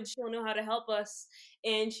the woods. She'll know how to help us."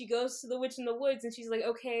 And she goes to the witch in the woods, and she's like,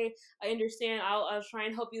 "Okay, I understand. I'll try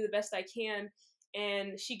and help you the best I can."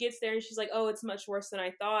 And she gets there, and she's like, "Oh, it's much worse than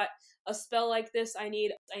I thought. A spell like this, I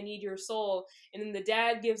need your soul." And then the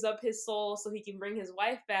dad gives up his soul so he can bring his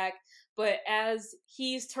wife back. But as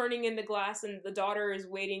he's turning into glass and the daughter is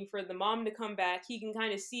waiting for the mom to come back, he can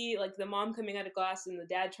kind of see like the mom coming out of glass and the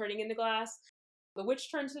dad turning into glass. The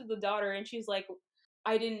witch turns to the daughter and she's like,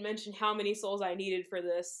 "I didn't mention how many souls I needed for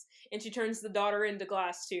this." And she turns the daughter into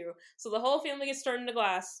glass too. So the whole family gets turned into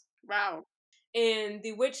glass. Wow. And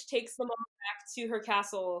the witch takes the mom back to her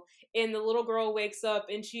castle, and the little girl wakes up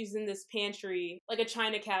and she's in this pantry, like a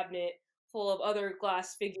china cabinet full of other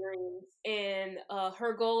glass figurines. And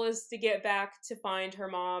her goal is to get back to find her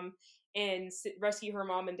mom and rescue her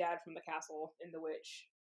mom and dad from the castle and the witch.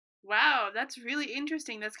 Wow, that's really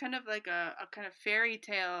interesting. That's kind of like a kind of fairy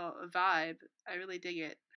tale vibe. I really dig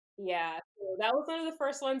it. Yeah, so that was one of the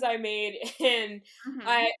first ones I made, and Hmm.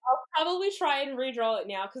 I'll probably try and redraw it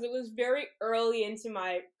now because it was very early into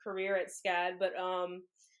my career at SCAD. But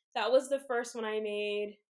that was the first one I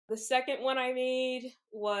made. The second one I made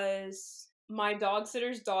was my dog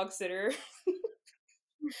sitter's dog sitter.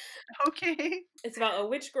 Okay. It's about a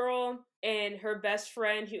witch girl and her best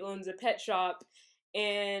friend who owns a pet shop.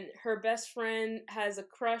 And her best friend has a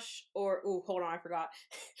crush, or oh, hold on, I forgot.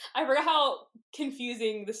 I forgot how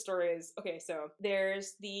confusing the story is. Okay, so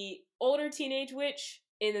there's the older teenage witch,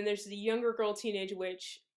 and then there's the younger girl teenage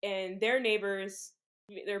witch, and their neighbors,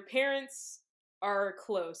 their parents are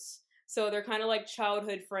close. So they're kind of like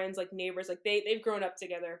childhood friends, like neighbors, like they've grown up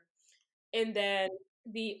together. And then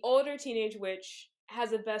the older teenage witch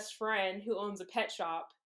has a best friend who owns a pet shop,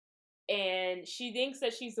 and she thinks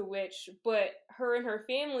that she's a witch, but her and her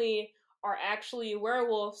family are actually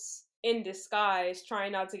werewolves in disguise,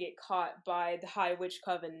 trying not to get caught by the High Witch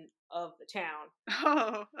Coven of the town.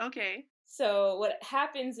 Oh, okay. So what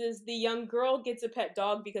happens is the young girl gets a pet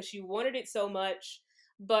dog because she wanted it so much,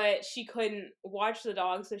 but she couldn't watch the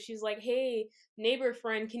dog. So she's like, "Hey, neighbor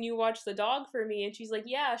friend, can you watch the dog for me?" And she's like,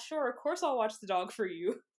 "Yeah, sure, of course I'll watch the dog for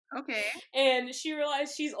you." Okay. And she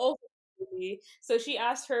realized she's old, so she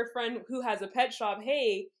asked her friend who has a pet shop,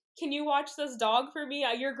 "Hey, can you watch this dog for me?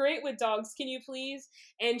 You're great with dogs. Can you please?"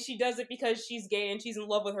 And she does it because she's gay and she's in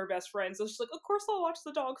love with her best friend. So she's like, "Of course I'll watch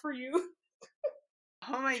the dog for you."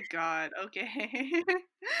 Oh my God. Okay.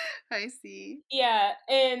 I see. Yeah,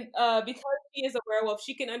 and because she is a werewolf,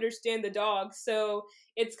 she can understand the dog. So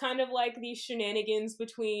it's kind of like these shenanigans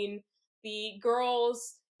between the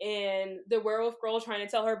girls and the werewolf girl trying to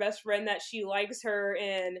tell her best friend that she likes her,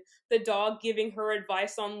 and the dog giving her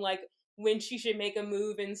advice on like when she should make a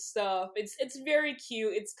move and stuff. It's very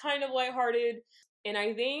cute. It's kind of lighthearted, and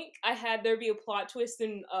I think I had there be a plot twist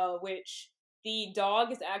in which the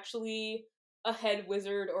dog is actually a head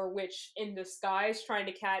wizard or witch in disguise trying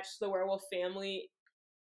to catch the werewolf family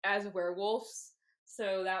as werewolves.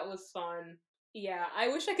 So that was fun. Yeah, I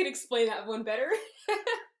wish I could explain that one better.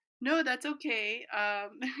 No, that's okay.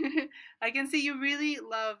 I can see you really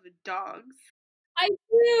love dogs. I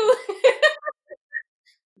do.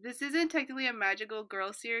 This isn't technically a magical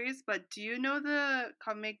girl series, but do you know the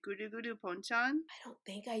comic Guru Guru Ponchan? I don't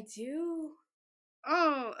think I do.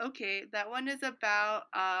 Oh, okay. That one is about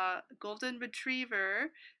a golden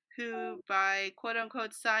retriever Oh, who, by quote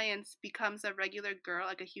unquote science, becomes a regular girl,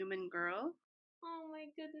 like a human girl, oh my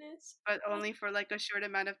goodness. but That's only for like a short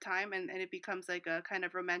amount of time, and it becomes like a kind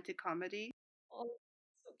of romantic comedy. oh,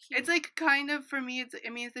 so It's cute. like kind of for me, I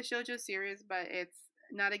mean, it's a shoujo series, but it's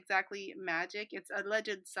not exactly magic. It's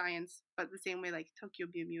alleged science, but the same way like Tokyo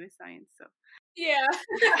Mew Mew is science. So, Yeah.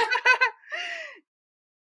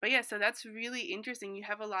 but yeah, so that's really interesting. You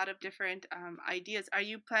have a lot of different ideas. Are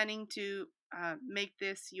you planning to make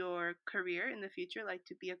this your career in the future, like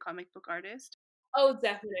to be a comic book artist? Oh,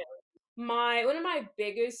 definitely. My one of my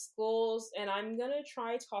biggest goals, and I'm gonna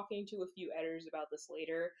try talking to a few editors about this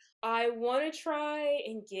later. I want to try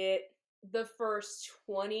and get the first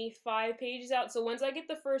 25 pages out. So once I get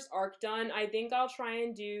the first arc done, I think I'll try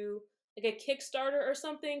and do like a Kickstarter or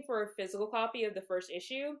something for a physical copy of the first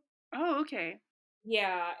issue. Oh, okay.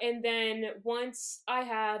 Yeah, and then once I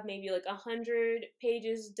have maybe like 100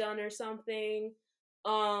 pages done or something,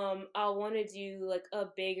 I'll want to do like a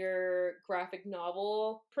bigger graphic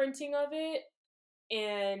novel printing of it,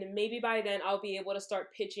 and maybe by then I'll be able to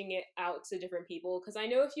start pitching it out to different people because I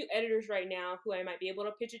know a few editors right now who I might be able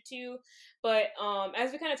to pitch it to, but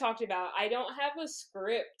as we kind of talked about, I don't have a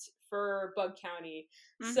script for Bug County,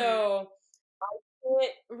 Mm-hmm. so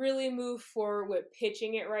can't really move forward with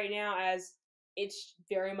pitching it right now, as it's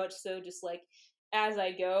very much so just like as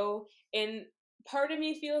I go. And part of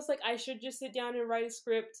me feels like I should just sit down and write a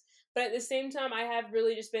script, but at the same time, I have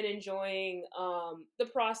really just been enjoying the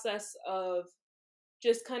process of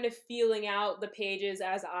just kind of feeling out the pages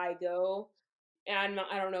as I go. And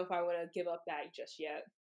I don't know if I want to give up that just yet.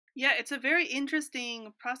 Yeah, it's a very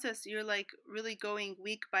interesting process. You're like really going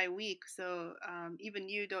week by week, so even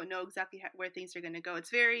you don't know exactly where things are going to go. It's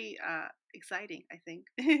very exciting, I think.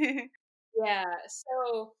 Yeah.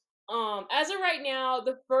 So, as of right now,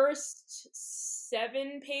 the first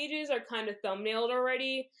 7 pages are kind of thumbnailed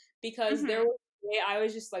already because there Hmm. was a day I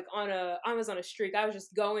was just like I was on a streak. I was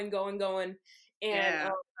just going, going, going, and Yeah,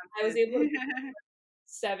 sounds I was good. able to get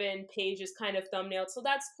 7 pages kind of thumbnailed. So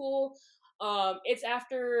that's cool. It's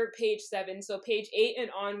after page 7, so page 8 and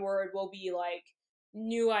onward will be like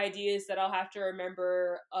new ideas that I'll have to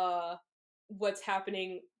remember what's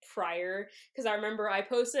happening prior, because I remember I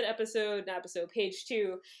posted page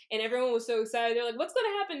 2, and everyone was so excited. They're like, what's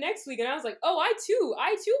gonna happen next week? And I was like, oh, I too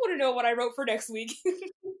want to know what I wrote for next week.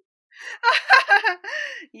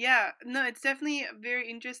 Yeah, no, it's definitely very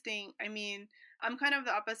interesting. I mean, I'm kind of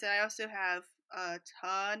the opposite. I also have a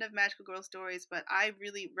ton of magical girl stories, but I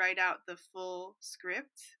really write out the full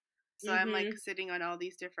script. So I'm like Mm-hmm. sitting on all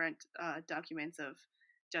these different documents of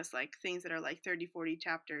just like things that are like 30, 40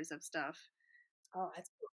 chapters of stuff. Oh, that's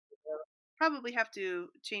cool. Probably have to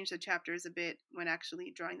change the chapters a bit when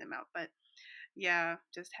actually drawing them out, but yeah,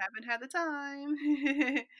 just haven't had the time.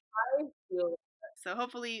 I feel So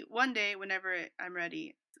hopefully one day, whenever I'm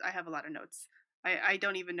ready, I have a lot of notes. I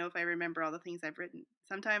don't even know if I remember all the things I've written.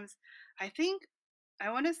 Sometimes I think I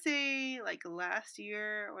want to say like last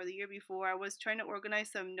year or the year before, I was trying to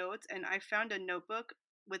organize some notes and I found a notebook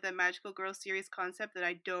with a magical girl series concept that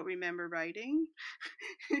I don't remember writing.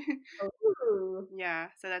 Ooh. Yeah,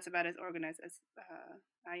 so that's about as organized as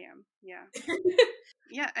I am. Yeah.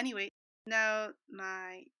 Yeah, anyway, now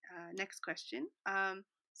my next question.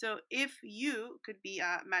 So if you could be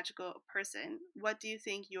a magical person, what do you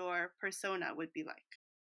think your persona would be like?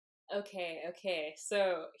 Okay.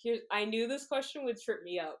 So here's I knew this question would trip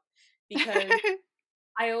me up because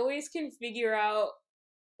I always can figure out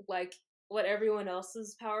like what everyone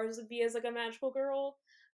else's powers would be as like a magical girl,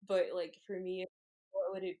 but like for me,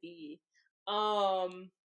 what would it be? Um,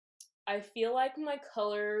 I feel like my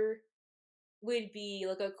color would be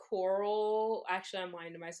like a coral. Actually, I'm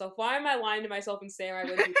lying to myself. Why am I lying to myself and saying I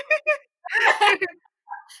would be?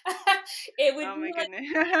 It would Oh be my like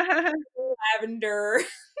goodness. lavender.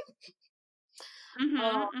 Mhm,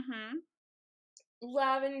 Um, mhm.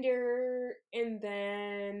 lavender, and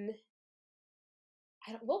then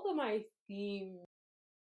what would my theme?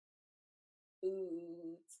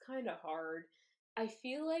 Ooh, it's kind of hard. I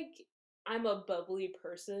feel like I'm a bubbly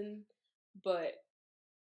person, but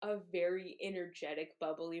a very energetic,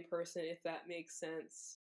 bubbly person, if that makes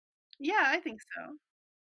sense. Yeah, I think so.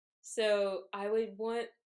 So I would want.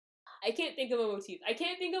 I can't think of a motif. I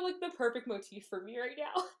can't think of like the perfect motif for me right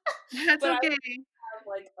now. That's But I okay.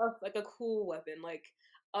 have like a cool weapon. Like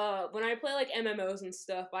when I play like MMOs and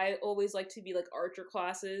stuff, I always like to be like archer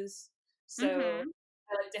classes. So Mhm.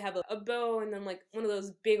 I like to have a bow and then like one of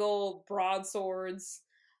those big old broadswords.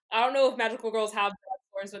 I don't know if magical girls have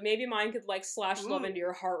broadswords, but maybe mine could like slash love into Ooh.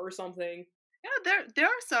 your heart or something. Yeah, there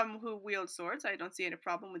are some who wield swords. I don't see any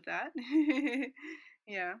problem with that.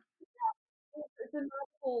 Yeah. It's a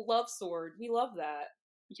magical love sword. We love that.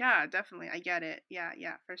 Yeah, definitely. I get it. Yeah,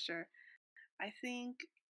 yeah, for sure. I think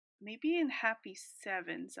maybe in Happy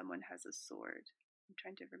Seven, someone has a sword. I'm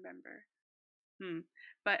trying to remember. Hmm.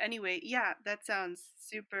 But anyway, yeah, that sounds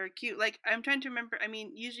super cute. Like I'm trying to remember. I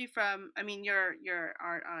mean, usually from your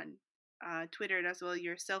art on Twitter and as well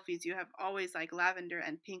your selfies, you have always like lavender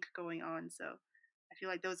and pink going on. So I feel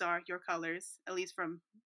like those are your colors, at least from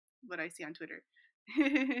what I see on Twitter.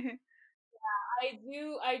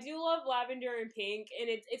 I do love lavender and pink, and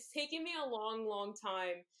it's taken me a long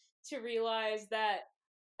time to realize that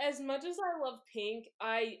as much as I love pink,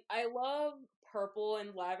 I love purple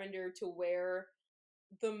and lavender to wear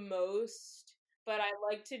the most, but I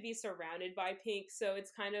like to be surrounded by pink, so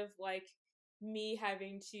it's kind of like me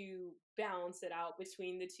having to balance it out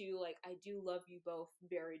between the two. Like I do love you both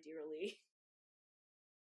very dearly.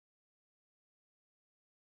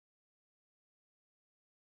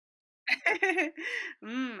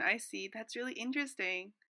 I see. That's really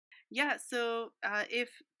interesting. Yeah, so if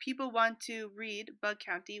people want to read Bug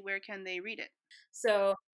County, where can they read it?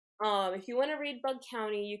 So, if you want to read Bug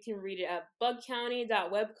County, you can read it at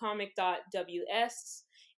bugcounty.webcomic.ws,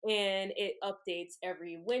 and it updates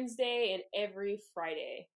every Wednesday and every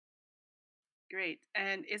Friday. Great.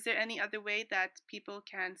 And is there any other way that people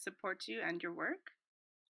can support you and your work?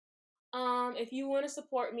 If you want to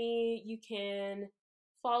support me, you can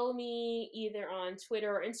follow me either on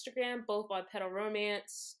Twitter or Instagram, both by Petal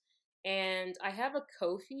Romance. And I have a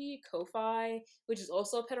Ko-fi, which is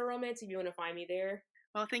also Petal Romance if you want to find me there.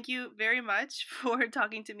 Well, thank you very much for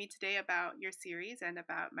talking to me today about your series and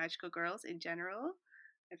about magical girls in general.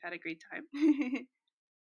 I've had a great time.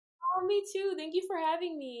 Oh, me too. Thank you for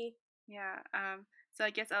having me. Yeah. So I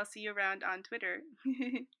guess I'll see you around on Twitter.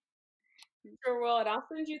 Sure will, and I'll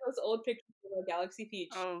send you those old pictures of Galaxy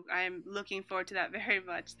Peach. Oh, I'm looking forward to that very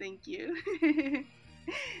much. Thank you. Okay.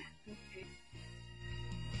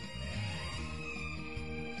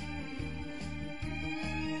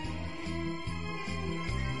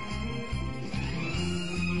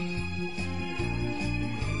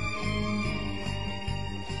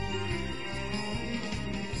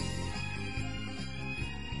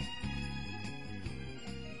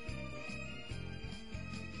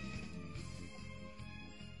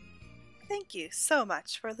 Thank you so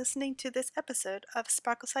much for listening to this episode of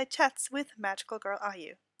Sparkleside Chats with Magical Girl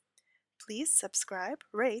Ayu. Please subscribe,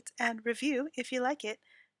 rate, and review if you like it,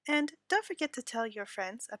 and don't forget to tell your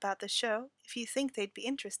friends about the show if you think they'd be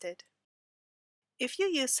interested. If you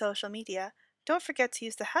use social media, don't forget to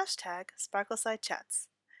use the hashtag SparkleSideChats.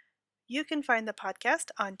 You can find the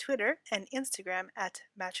podcast on Twitter and Instagram at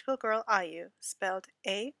MagicalGirlIU, spelled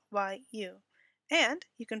AYU. And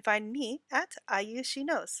you can find me at IU She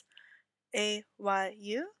Knows,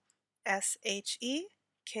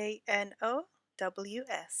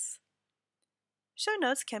 AYUSHEKNOWS. Show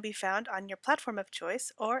notes can be found on your platform of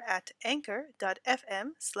choice or at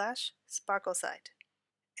anchor.fm/sparkleside.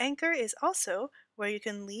 Anchor is also where you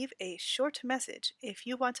can leave a short message if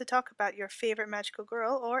you want to talk about your favorite magical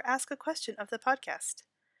girl or ask a question of the podcast.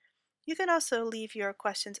 You can also leave your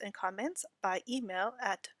questions and comments by email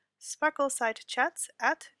at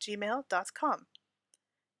sparklesidechats@gmail.com.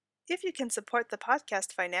 If you can support the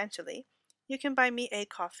podcast financially, you can buy me a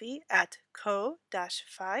coffee at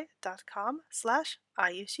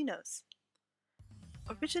ko-fi.com/IuSheKnows.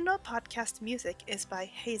 Original podcast music is by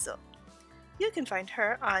Hazel. You can find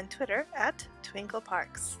her on Twitter at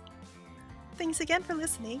TwinkleParks. Thanks again for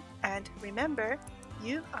listening, and remember,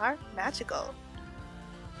 you are magical.